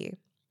love you."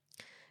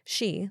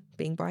 She,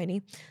 being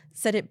Bryony,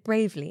 said it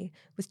bravely,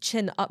 with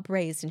chin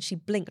upraised, and she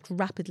blinked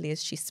rapidly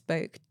as she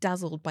spoke,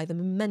 dazzled by the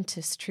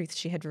momentous truth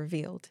she had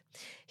revealed.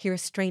 He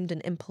restrained an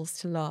impulse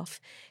to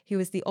laugh. He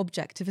was the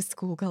object of a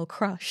schoolgirl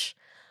crush.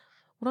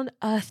 "What on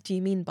earth do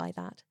you mean by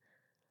that?"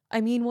 "I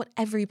mean what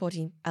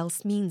everybody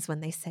else means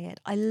when they say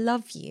it. I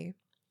love you."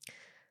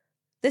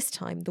 This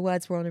time, the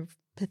words were on a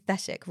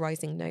pathetic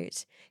rising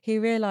note. He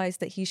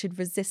realised that he should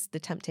resist the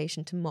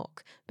temptation to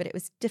mock, but it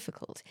was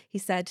difficult. He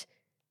said,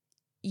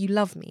 "You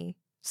love me,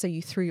 so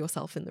you threw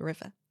yourself in the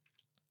river."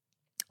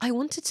 "I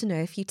wanted to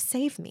know if you'd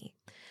save me."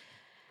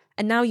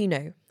 "And now you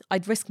know.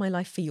 I'd risk my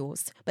life for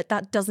yours, but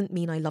that doesn't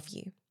mean I love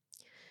you."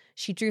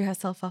 She drew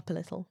herself up a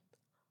little.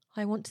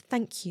 "I want to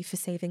thank you for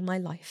saving my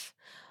life.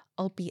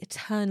 I'll be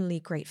eternally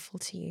grateful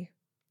to you."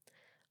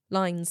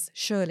 Lines,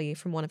 surely,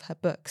 from one of her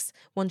books,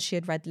 one she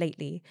had read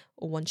lately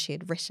or one she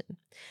had written.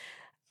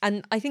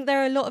 And I think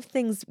there are a lot of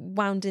things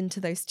wound into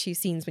those two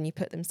scenes when you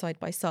put them side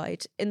by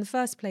side. In the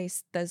first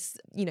place, there's,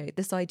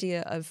 this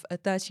idea of a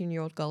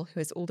 13-year-old girl who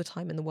has all the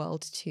time in the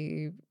world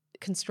to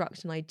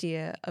construct an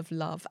idea of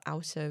love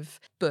out of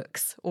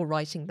books or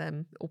writing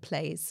them or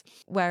plays.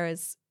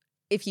 Whereas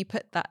if you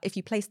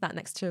place that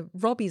next to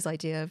Robbie's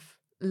idea of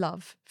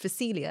love for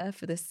Celia,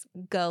 for this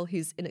girl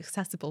who's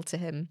inaccessible to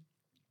him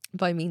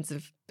by means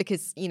of,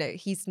 because,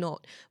 he's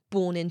not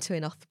born into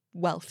enough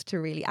wealth to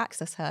really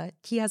access her.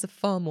 He has a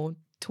far more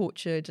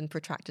tortured and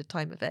protracted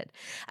time of it.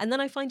 And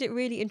then I find it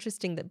really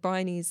interesting that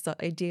Bryony's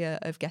idea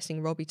of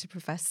getting Robbie to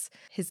profess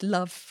his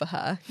love for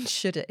her,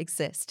 should it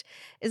exist,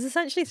 is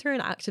essentially through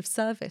an act of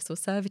service or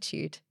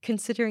servitude,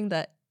 considering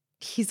that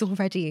he's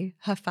already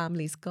her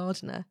family's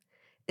gardener.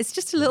 It's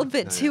just a little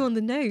bit too on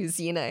the nose,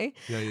 I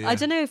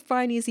don't know if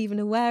Bryony is even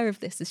aware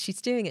of this as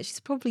she's doing it. She's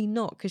probably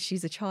not, because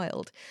she's a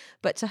child.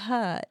 But to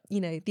her,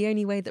 the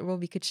only way that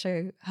Robbie could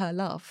show her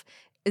love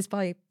is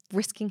by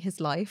risking his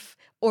life,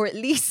 or at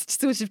least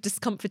sort of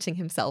discomforting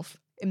himself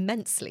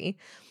immensely,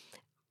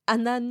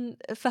 and then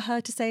for her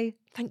to say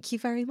thank you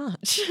very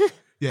much.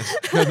 Yes,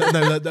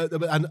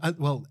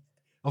 well,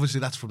 obviously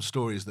that's from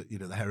stories that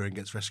the heroine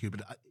gets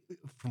rescued, but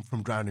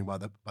from drowning by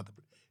the.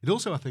 It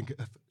also, I think,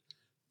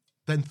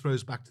 then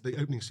throws back to the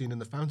opening scene in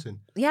the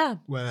fountain,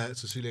 where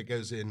Cecilia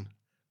goes in,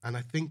 and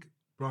I think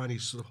Bryony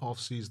sort of half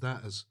sees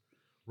that as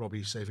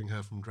Robbie saving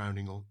her from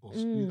drowning, or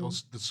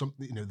there's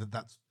something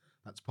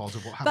that's part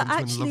of what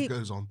happens when love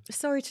goes on.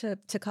 Sorry to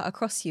cut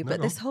across you,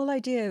 but this whole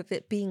idea of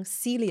it being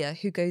Celia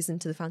who goes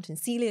into the fountain,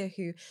 Celia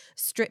who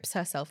strips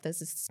herself,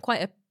 there's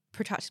quite a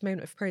protracted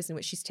moment of prose in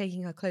which she's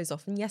taking her clothes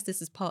off. And yes,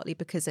 this is partly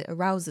because it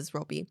arouses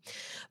Robbie,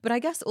 but I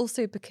guess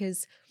also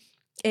because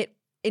it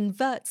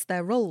inverts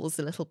their roles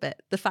a little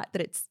bit. The fact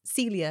that it's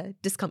Celia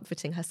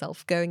discomforting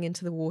herself, going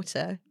into the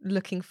water,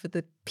 looking for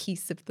the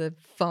piece of the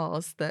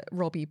vase that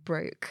Robbie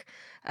broke.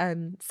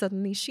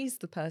 Suddenly she's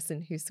the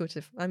person who's sort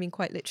of,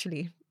 quite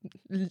literally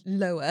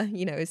lower,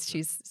 as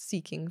she's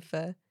seeking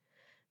for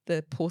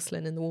the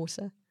porcelain in the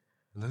water.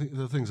 And I think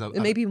the things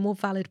it may be a more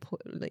valid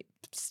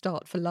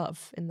start for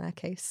love in their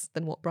case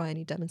than what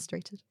Bryony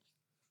demonstrated.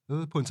 The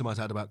other point I might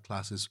add about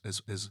class is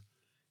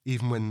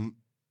even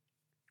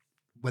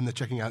when they're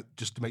checking out,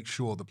 just to make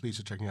sure, the police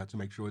are checking out to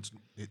make sure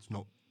it's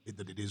not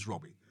that it is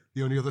Robbie.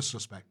 The only other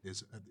suspect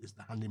is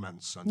the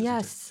handyman's son.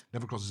 Yes,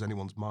 never crosses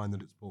anyone's mind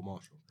that it's Paul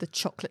Marshall, the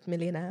chocolate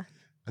millionaire.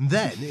 And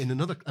then in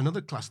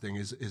another class thing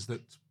is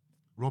that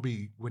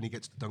Robbie, when he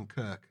gets to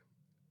Dunkirk,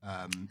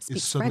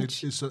 is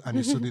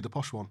suddenly the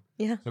posh one.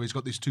 Yeah. So he's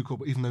got these two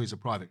corporals, even though he's a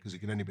private, because he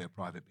can only be a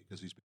private because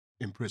he's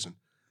in prison,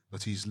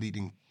 but he's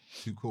leading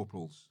two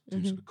corporals,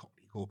 sort of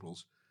cockney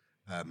corporals,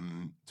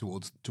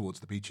 towards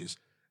the beaches.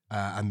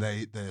 And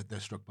they're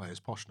struck by his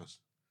poshness.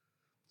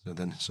 So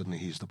then suddenly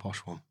he's the posh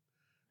one.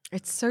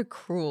 It's so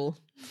cruel.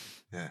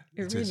 Yeah,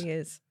 it really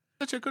is.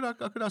 Actually,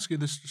 I could ask you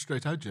this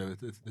straight out, Joe,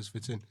 if this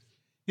fits in.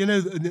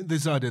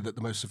 This idea that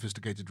the most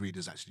sophisticated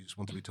readers actually just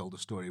want to be told a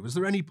story. Was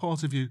there any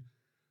part of you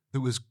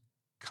that was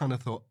kind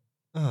of thought,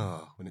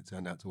 when it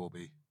turned out to all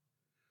be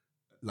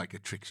like a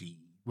tricksy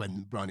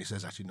when Bryony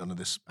says actually none of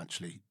this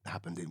actually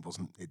happened, it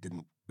wasn't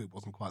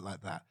quite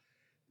like that.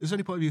 Is there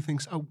any part of you who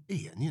thinks, oh,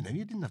 Ian, you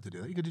didn't have to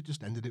do that. You could have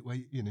just ended it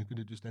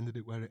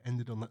where it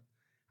ended on that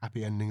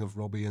happy ending of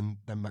Robbie and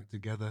them back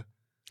together?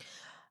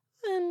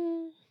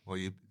 Or are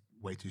you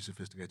way too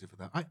sophisticated for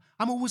that?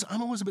 I'm always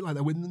a bit like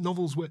that with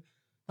novels where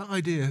that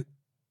idea,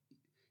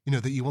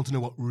 that you want to know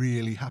what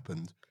really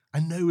happened, I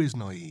know is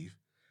naive,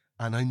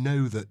 and I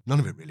know that none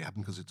of it really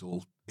happened because it's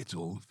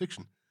all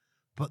fiction.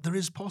 But there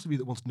is part of you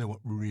that wants to know what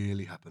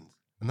really happened.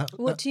 And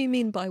what do you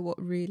mean by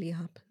what really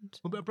happened?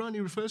 Well, but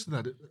Bryony refers to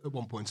that at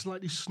one point,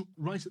 slightly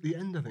right at the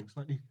end, I think,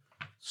 slightly.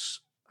 I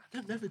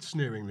don't know if it's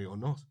sneeringly or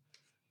not.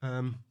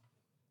 I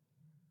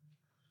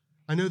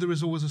know there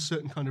is always a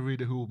certain kind of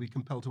reader who will be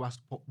compelled to ask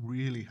what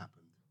really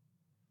happened.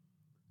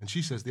 And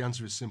she says the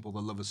answer is simple: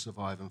 the lovers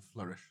survive and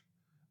flourish.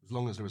 As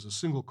long as there is a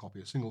single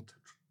copy, a single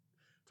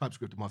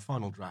typescript of my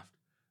final draft,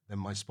 then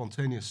my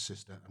spontaneous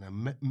sister and her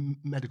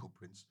medical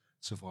prince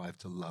survive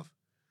to love.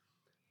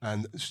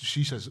 And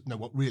she says, no,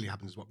 what really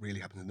happens is what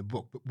really happens in the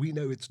book. But we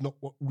know it's not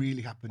what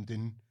really happened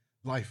in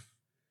life,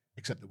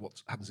 except that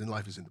what happens in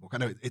life is in the book. I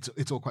know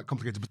it's all quite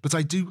complicated, but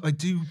I do.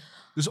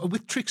 There's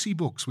with Trixie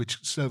books, which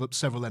serve up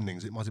several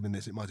endings. It might have been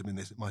this, it might have been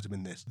this, it might have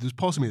been this. There's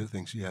part of me that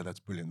thinks, yeah, that's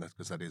brilliant,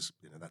 because that is,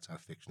 that's how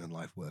fiction and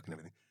life work and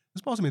everything.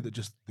 There's part of me that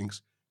just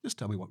thinks, just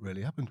tell me what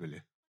really happened, will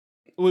you?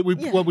 We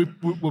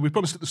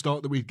promised at the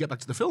start that we'd get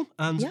back to the film,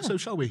 and so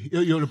shall we?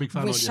 You're a big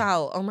fan, aren't you? We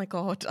shall. Oh my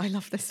God, I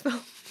love this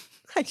film.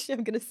 Actually,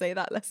 I'm going to say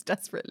that less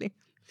desperately.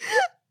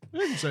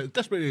 So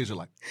desperately as you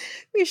like.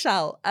 We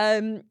shall.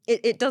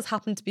 It does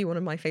happen to be one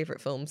of my favourite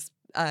films,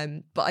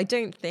 but I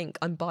don't think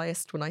I'm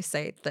biased when I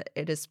say that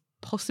it is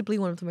possibly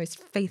one of the most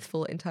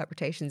faithful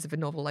interpretations of a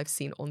novel I've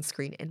seen on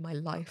screen in my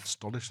life.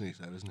 Astonishingly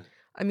so, isn't it?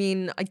 I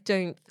mean, I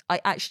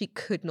actually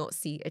could not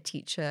see a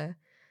teacher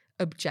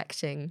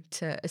objecting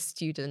to a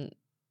student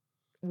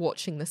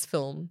watching this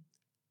film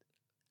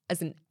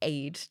as an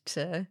aid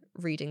to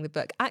reading the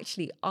book.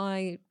 Actually,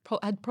 I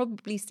had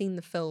probably seen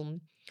the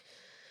film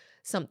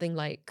something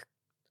like,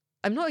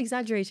 I'm not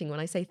exaggerating when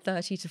I say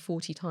 30 to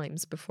 40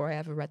 times before I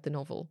ever read the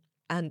novel.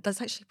 And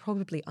that's actually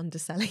probably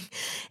underselling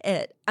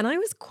it. And I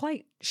was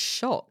quite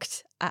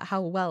shocked at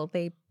how well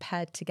they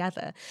paired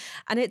together.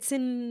 And it's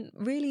in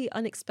really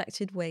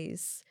unexpected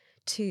ways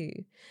too.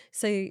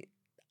 So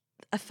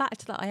a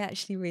fact that I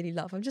actually really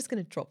love, I'm just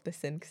going to drop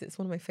this in because it's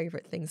one of my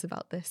favourite things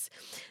about this.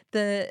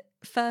 The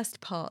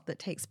first part that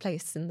takes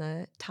place in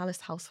the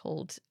Tallis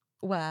household,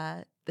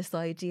 where this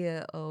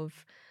idea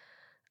of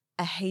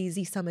a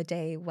hazy summer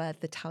day where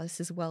the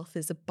Tallis' wealth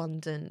is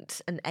abundant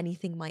and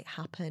anything might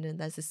happen, and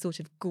there's this sort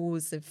of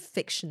gauze of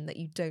fiction that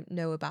you don't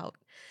know about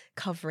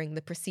covering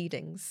the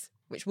proceedings,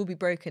 which will be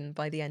broken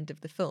by the end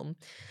of the film.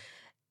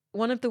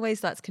 One of the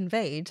ways that's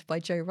conveyed by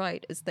Joe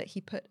Wright is that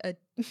he put a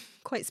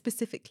quite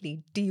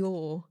specifically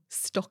Dior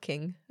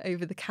stocking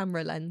over the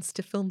camera lens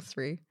to film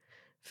through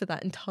for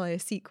that entire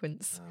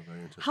sequence. Oh,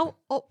 very interesting. How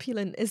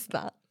opulent is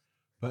that?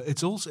 But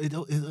it's also,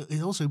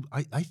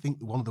 I think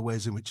one of the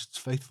ways in which it's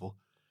faithful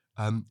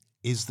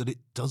is that it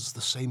does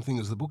the same thing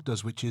as the book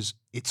does, which is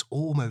it's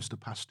almost a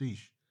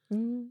pastiche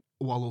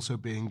while also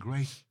being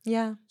great.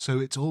 Yeah. So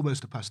it's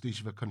almost a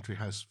pastiche of a country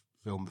house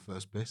film, the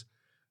first bit.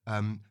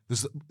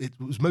 It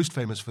was most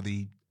famous for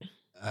the,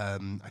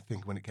 I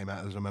think when it came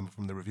out, as I remember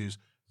from the reviews,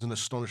 there's an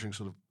astonishing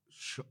sort of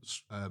shot,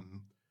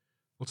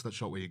 what's that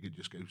shot where you could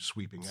just go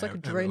sweeping? It's like a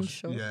drone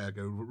shot. Yeah,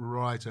 go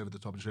right over the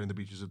top and showing the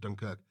beaches of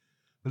Dunkirk.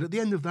 But at the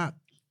end of that,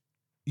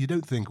 you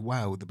don't think,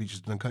 wow, the beaches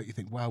of Dunkirk. You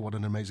think, wow, what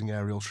an amazing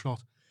aerial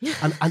shot.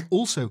 and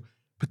also,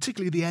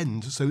 particularly the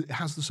end, so it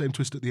has the same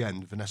twist at the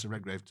end. Vanessa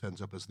Redgrave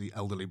turns up as the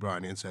elderly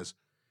Bryony and says,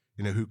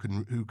 who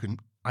can,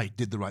 I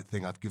did the right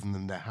thing. I've given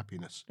them their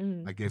happiness.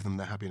 I gave them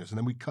their happiness. And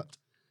then we cut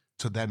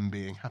to them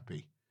being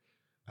happy.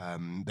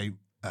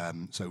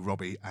 So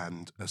Robbie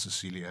and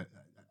Cecilia,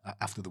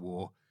 after the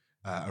war,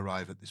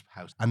 arrive at this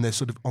house. And they're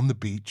sort of on the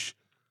beach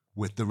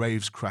with the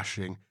waves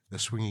crashing. They're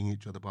swinging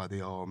each other by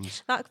the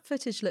arms. That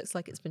footage looks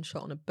like it's been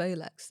shot on a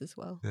Bolex as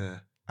well. Yeah.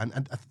 And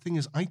the thing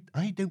is, I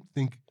don't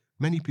think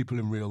many people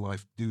in real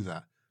life do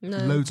that. No.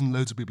 Loads and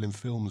loads of people in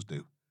films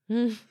do.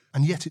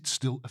 And yet it's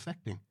still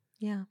affecting.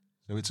 Yeah.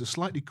 So it's a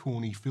slightly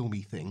corny,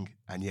 filmy thing,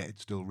 and yet it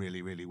still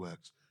really, really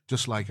works.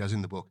 Just like as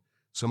in the book,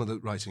 some of the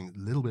writing, a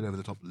little bit over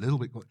the top, a little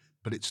bit,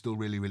 but it still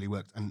really, really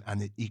worked,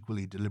 and it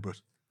equally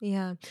deliberate.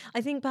 Yeah.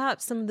 I think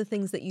perhaps some of the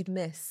things that you'd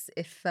miss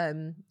if,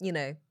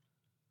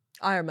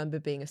 I remember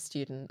being a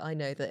student. I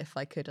know that if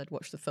I could, I'd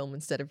watch the film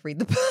instead of read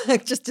the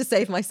book just to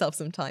save myself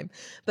some time.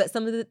 But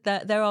some of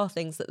there are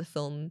things that the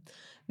film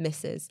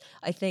misses.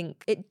 I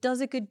think it does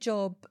a good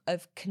job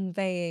of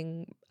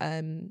conveying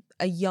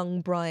a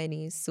young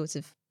Bryony's sort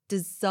of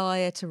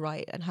desire to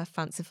write and her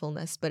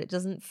fancifulness, but it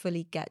doesn't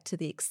fully get to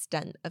the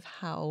extent of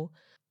how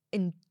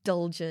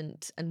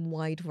indulgent and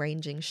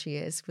wide-ranging she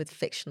is with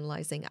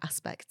fictionalizing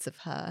aspects of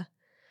her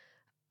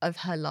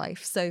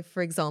life. So,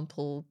 for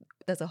example,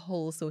 there's a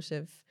whole sort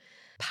of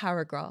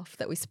paragraph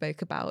that we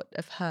spoke about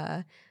of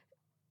her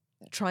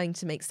trying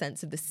to make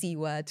sense of the C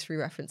word through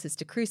references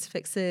to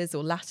crucifixes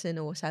or Latin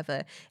or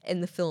whatever.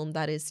 In the film,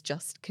 that is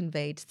just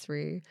conveyed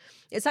through.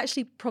 It's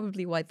actually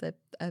probably why the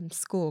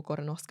score got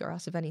an Oscar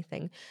out of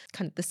anything.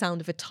 Kind of the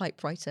sound of a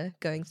typewriter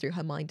going through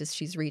her mind as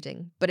she's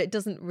reading. But it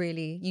doesn't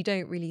really, you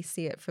don't really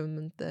see it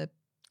from the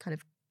kind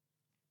of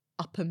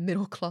upper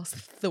middle class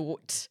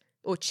thought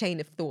or chain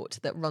of thought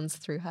that runs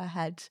through her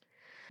head.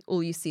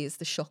 All you see is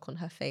the shock on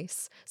her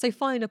face. So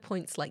finer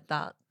points like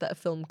that a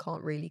film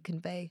can't really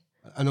convey.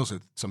 And also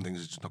some things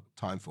it's just not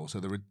time for. So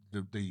the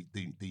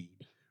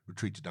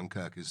retreat to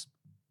Dunkirk is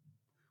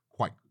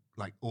quite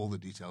like all the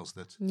details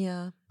that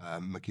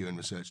McEwan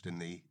researched in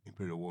the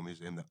Imperial War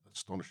Museum, the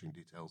astonishing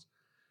details.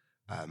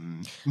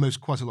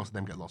 Quite a lot of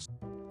them get lost.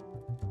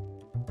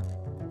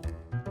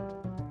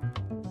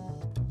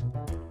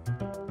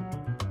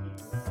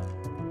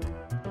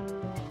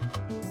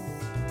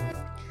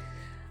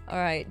 All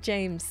right,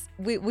 James,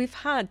 we've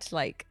had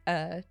like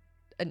an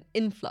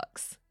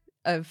influx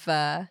of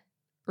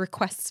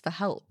requests for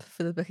help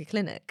for the Booker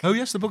Clinic. Oh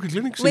yes, the Booker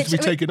Clinic seems to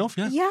be taking off,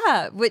 yeah.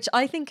 Yeah, which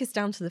I think is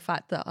down to the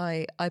fact that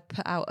I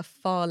put out a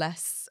far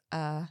less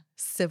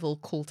civil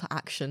call to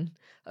action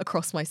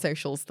across my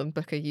socials than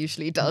Booker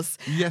usually does.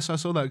 Yes, I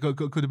saw that.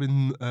 Could have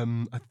been,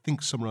 I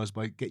think, summarised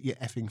by "get your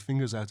effing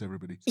fingers out,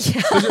 everybody."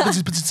 Yeah. But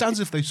it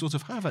sounds as if they sort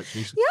of have,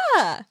 actually.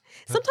 Yeah.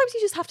 Sometimes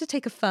you just have to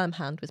take a firm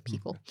hand with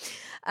people.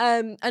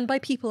 And by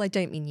people, I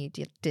don't mean you,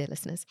 dear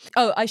listeners.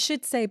 Oh, I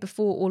should say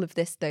before all of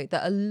this, though,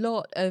 that a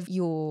lot of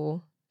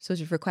your sort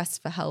of requests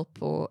for help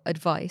or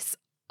advice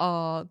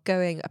are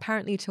going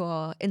apparently to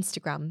our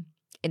Instagram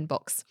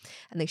inbox,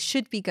 and they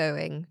should be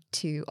going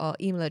to our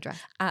email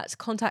address at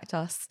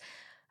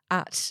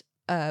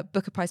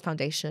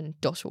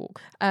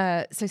contactus@bookerprizefoundation.org.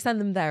 So send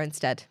them there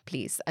instead,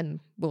 please, and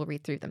we'll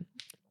read through them.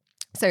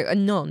 So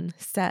Anon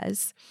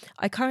says,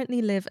 I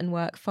currently live and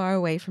work far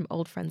away from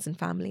old friends and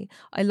family.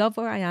 I love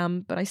where I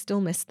am, but I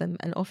still miss them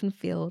and often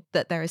feel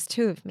that there is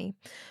two of me.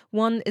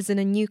 One is in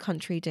a new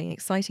country doing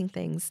exciting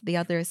things. The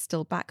other is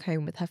still back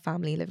home with her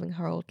family living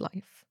her old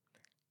life.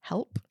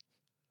 Help?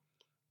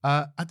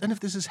 I don't know if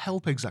this is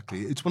help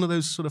exactly. It's one of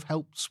those sort of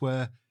helps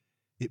where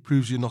it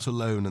proves you're not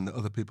alone and that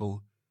other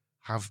people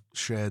have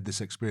shared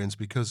this experience,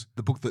 because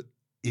the book that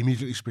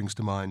immediately springs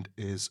to mind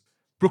is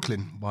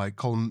Brooklyn by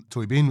Colm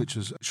Tóibín, which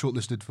was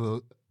shortlisted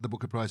for the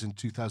Booker Prize in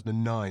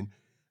 2009.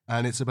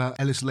 And it's about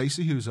Ellis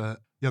Lacey, who's a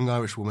young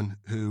Irish woman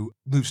who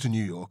moves to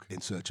New York in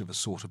search of a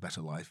sort of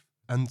better life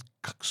and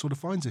sort of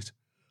finds it.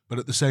 But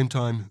at the same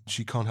time,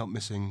 she can't help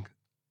missing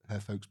her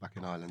folks back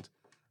in Ireland.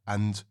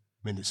 And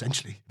I mean,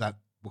 essentially, that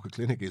Booker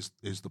Clinic is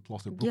the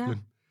plot of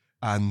Brooklyn.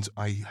 Yeah. And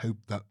I hope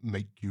that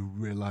make you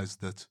realise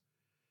that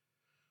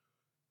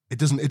it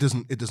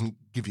doesn't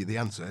give you the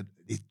answer.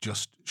 It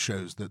just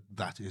shows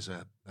that is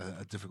a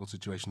difficult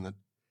situation that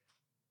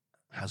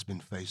has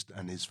been faced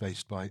and is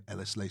faced by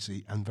Ellis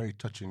Lacey, and very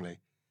touchingly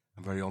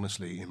and very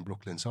honestly in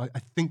Brooklyn. So I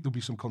think there'll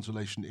be some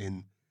consolation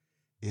in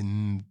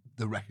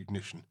the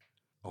recognition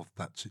of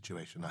that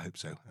situation. I hope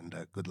so, and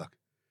good luck.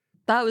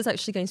 That was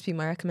actually going to be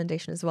my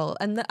recommendation as well.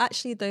 And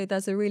actually, though,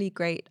 there's a really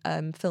great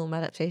film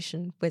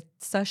adaptation with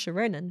Saoirse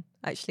Ronan,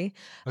 actually.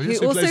 Oh, yes,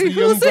 who plays the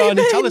young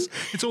Barney Tallis.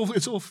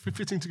 It's all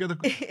fitting together.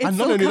 And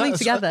not only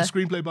that, a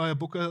screenplay by a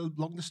Booker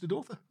long-listed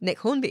author. Nick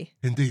Hornby.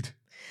 Indeed.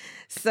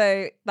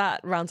 So that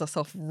rounds us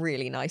off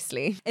really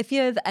nicely. If you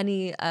have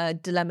any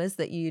dilemmas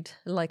that you'd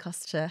like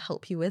us to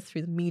help you with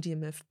through the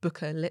medium of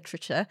Booker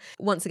literature,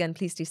 once again,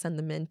 please do send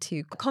them in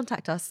to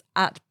contact us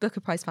at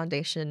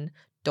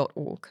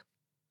bookerprizefoundation.org.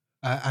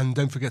 And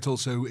don't forget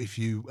also, if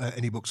you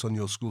any books on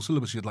your school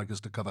syllabus you'd like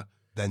us to cover,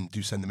 then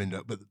do send them in.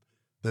 But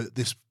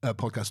this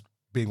podcast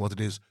being what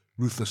it is,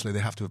 ruthlessly, they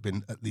have to have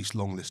been at least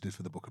long-listed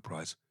for the Booker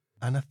Prize.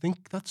 And I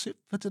think that's it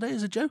for today,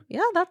 is it, Jo?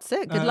 Yeah, that's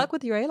it. Good luck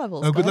with your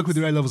A-levels. Good luck with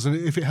your A-levels. And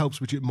if it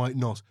helps, which it might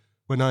not,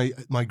 when I,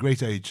 at my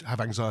great age, have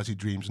anxiety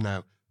dreams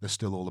now, they're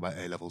still all about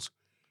A-levels.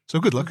 So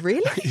good luck.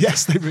 Really?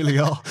 Yes, they really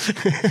are. Do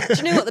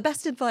you know what? The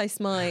best advice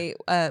my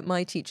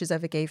teachers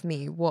ever gave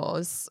me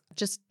was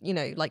just,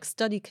 like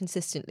study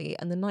consistently,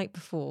 and the night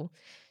before,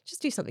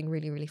 just do something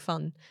really, really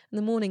fun. And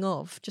the morning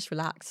of, just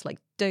relax. Like,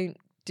 don't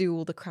do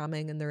all the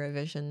cramming and the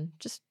revision.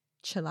 Just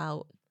chill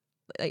out.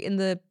 Like in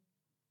the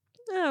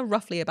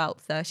roughly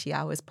about 30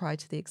 hours prior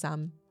to the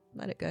exam,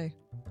 let it go.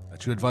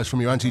 That's your advice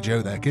from your Auntie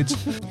Jo there, kids.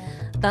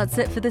 That's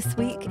it for this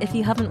week. If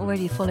you haven't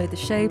already followed the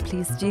show,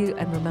 please do,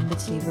 and remember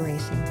to leave a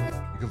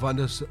rating. You can find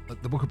us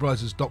at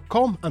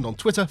thebookerprizes.com and on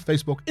Twitter,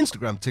 Facebook,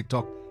 Instagram,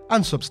 TikTok,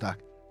 and Substack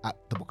at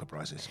The Booker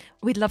Prizes.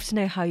 We'd love to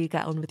know how you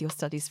get on with your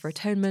studies for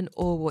Atonement,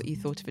 or what you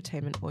thought of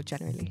Atonement more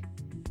generally.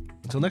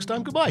 Until next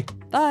time, goodbye.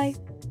 Bye.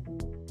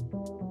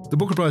 The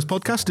Booker Prize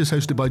podcast is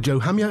hosted by Joe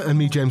Hamya and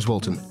me, James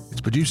Walton.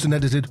 It's produced and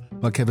edited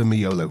by Kevin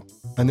Miolo.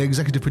 And the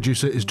executive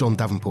producer is John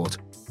Davenport.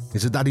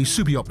 It's a Daddy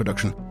Super Yacht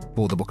production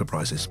for the Booker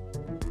Prizes.